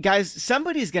 So, guys,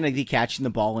 somebody's going to be catching the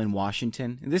ball in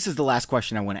Washington. And this is the last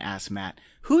question I want to ask, Matt.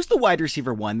 Who's the wide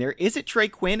receiver 1 there? Is it Trey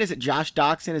Quinn? Is it Josh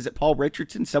Doxson? Is it Paul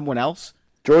Richardson? Someone else?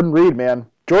 Jordan Reed, man.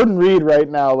 Jordan Reed right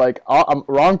now, I'm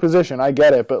wrong position. I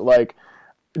get it, but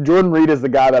Jordan Reed is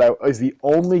the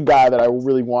only guy that I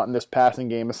really want in this passing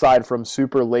game, aside from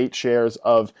super late shares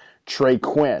of Trey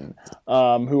Quinn,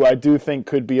 who I do think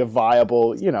could be a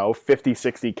viable,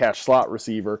 50-60 catch slot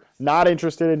receiver. Not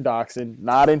interested in Doxson,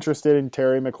 not interested in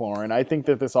Terry McLaurin. I think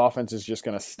that this offense is just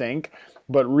going to stink.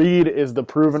 But Reed is the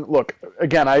proven... Look,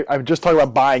 again, I'm just talking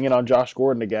about buying in on Josh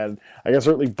Gordon again. I can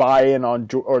certainly buy in on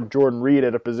Jordan Reed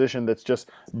at a position that's just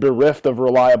bereft of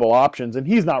reliable options. And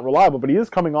he's not reliable, but he is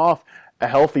coming off a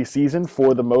healthy season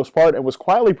for the most part and was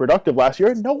quietly productive last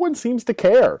year. No one seems to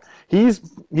care. He's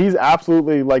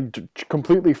absolutely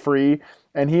completely free,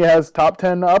 and he has top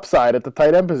 10 upside at the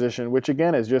tight end position, which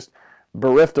again is just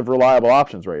bereft of reliable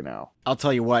options right now. I'll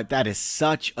tell you what, that is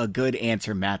such a good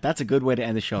answer, Matt. That's a good way to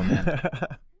end the show, man.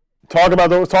 Talk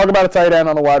about a tight end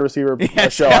on a wide receiver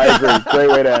show. I agree. Great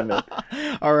way to end it.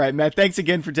 All right, Matt. Thanks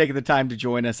again for taking the time to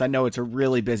join us. I know it's a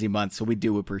really busy month, so we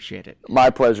do appreciate it. My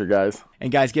pleasure, guys.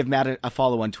 And guys, give Matt a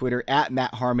follow on Twitter at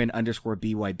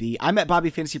 @MattHarmon_BYB. I'm at Bobby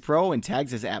Fantasy Pro and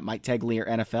tags is at Mike Taglier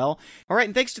NFL. All right,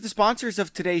 and thanks to the sponsors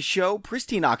of today's show,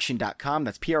 PristineAuction.com.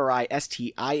 That's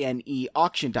PRISTINE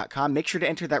auction.com. Make sure to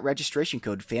enter that registration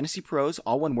code FantasyPros,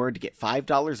 all one word, to get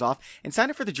 $5 off and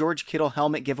sign up for the George Kittle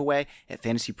helmet giveaway at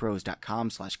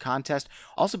fantasypros.com/contest.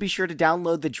 Also be sure to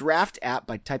download the Draft app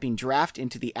by typing Draft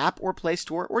into the App or Play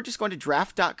Store or just going to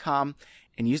draft.com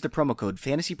and use the promo code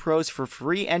FantasyPros for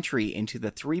free entry into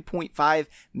the $3.5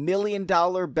 million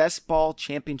Best Ball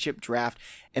Championship Draft.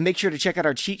 And make sure to check out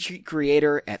our cheat sheet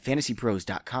creator at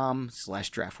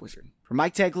fantasypros.com/draftwizard. For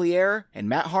Mike Tagliere and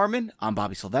Matt Harmon, I'm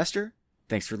Bobby Sylvester.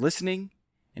 Thanks for listening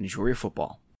and enjoy your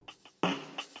football. I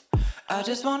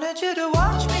just wanted you to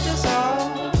watch me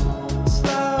dissolve.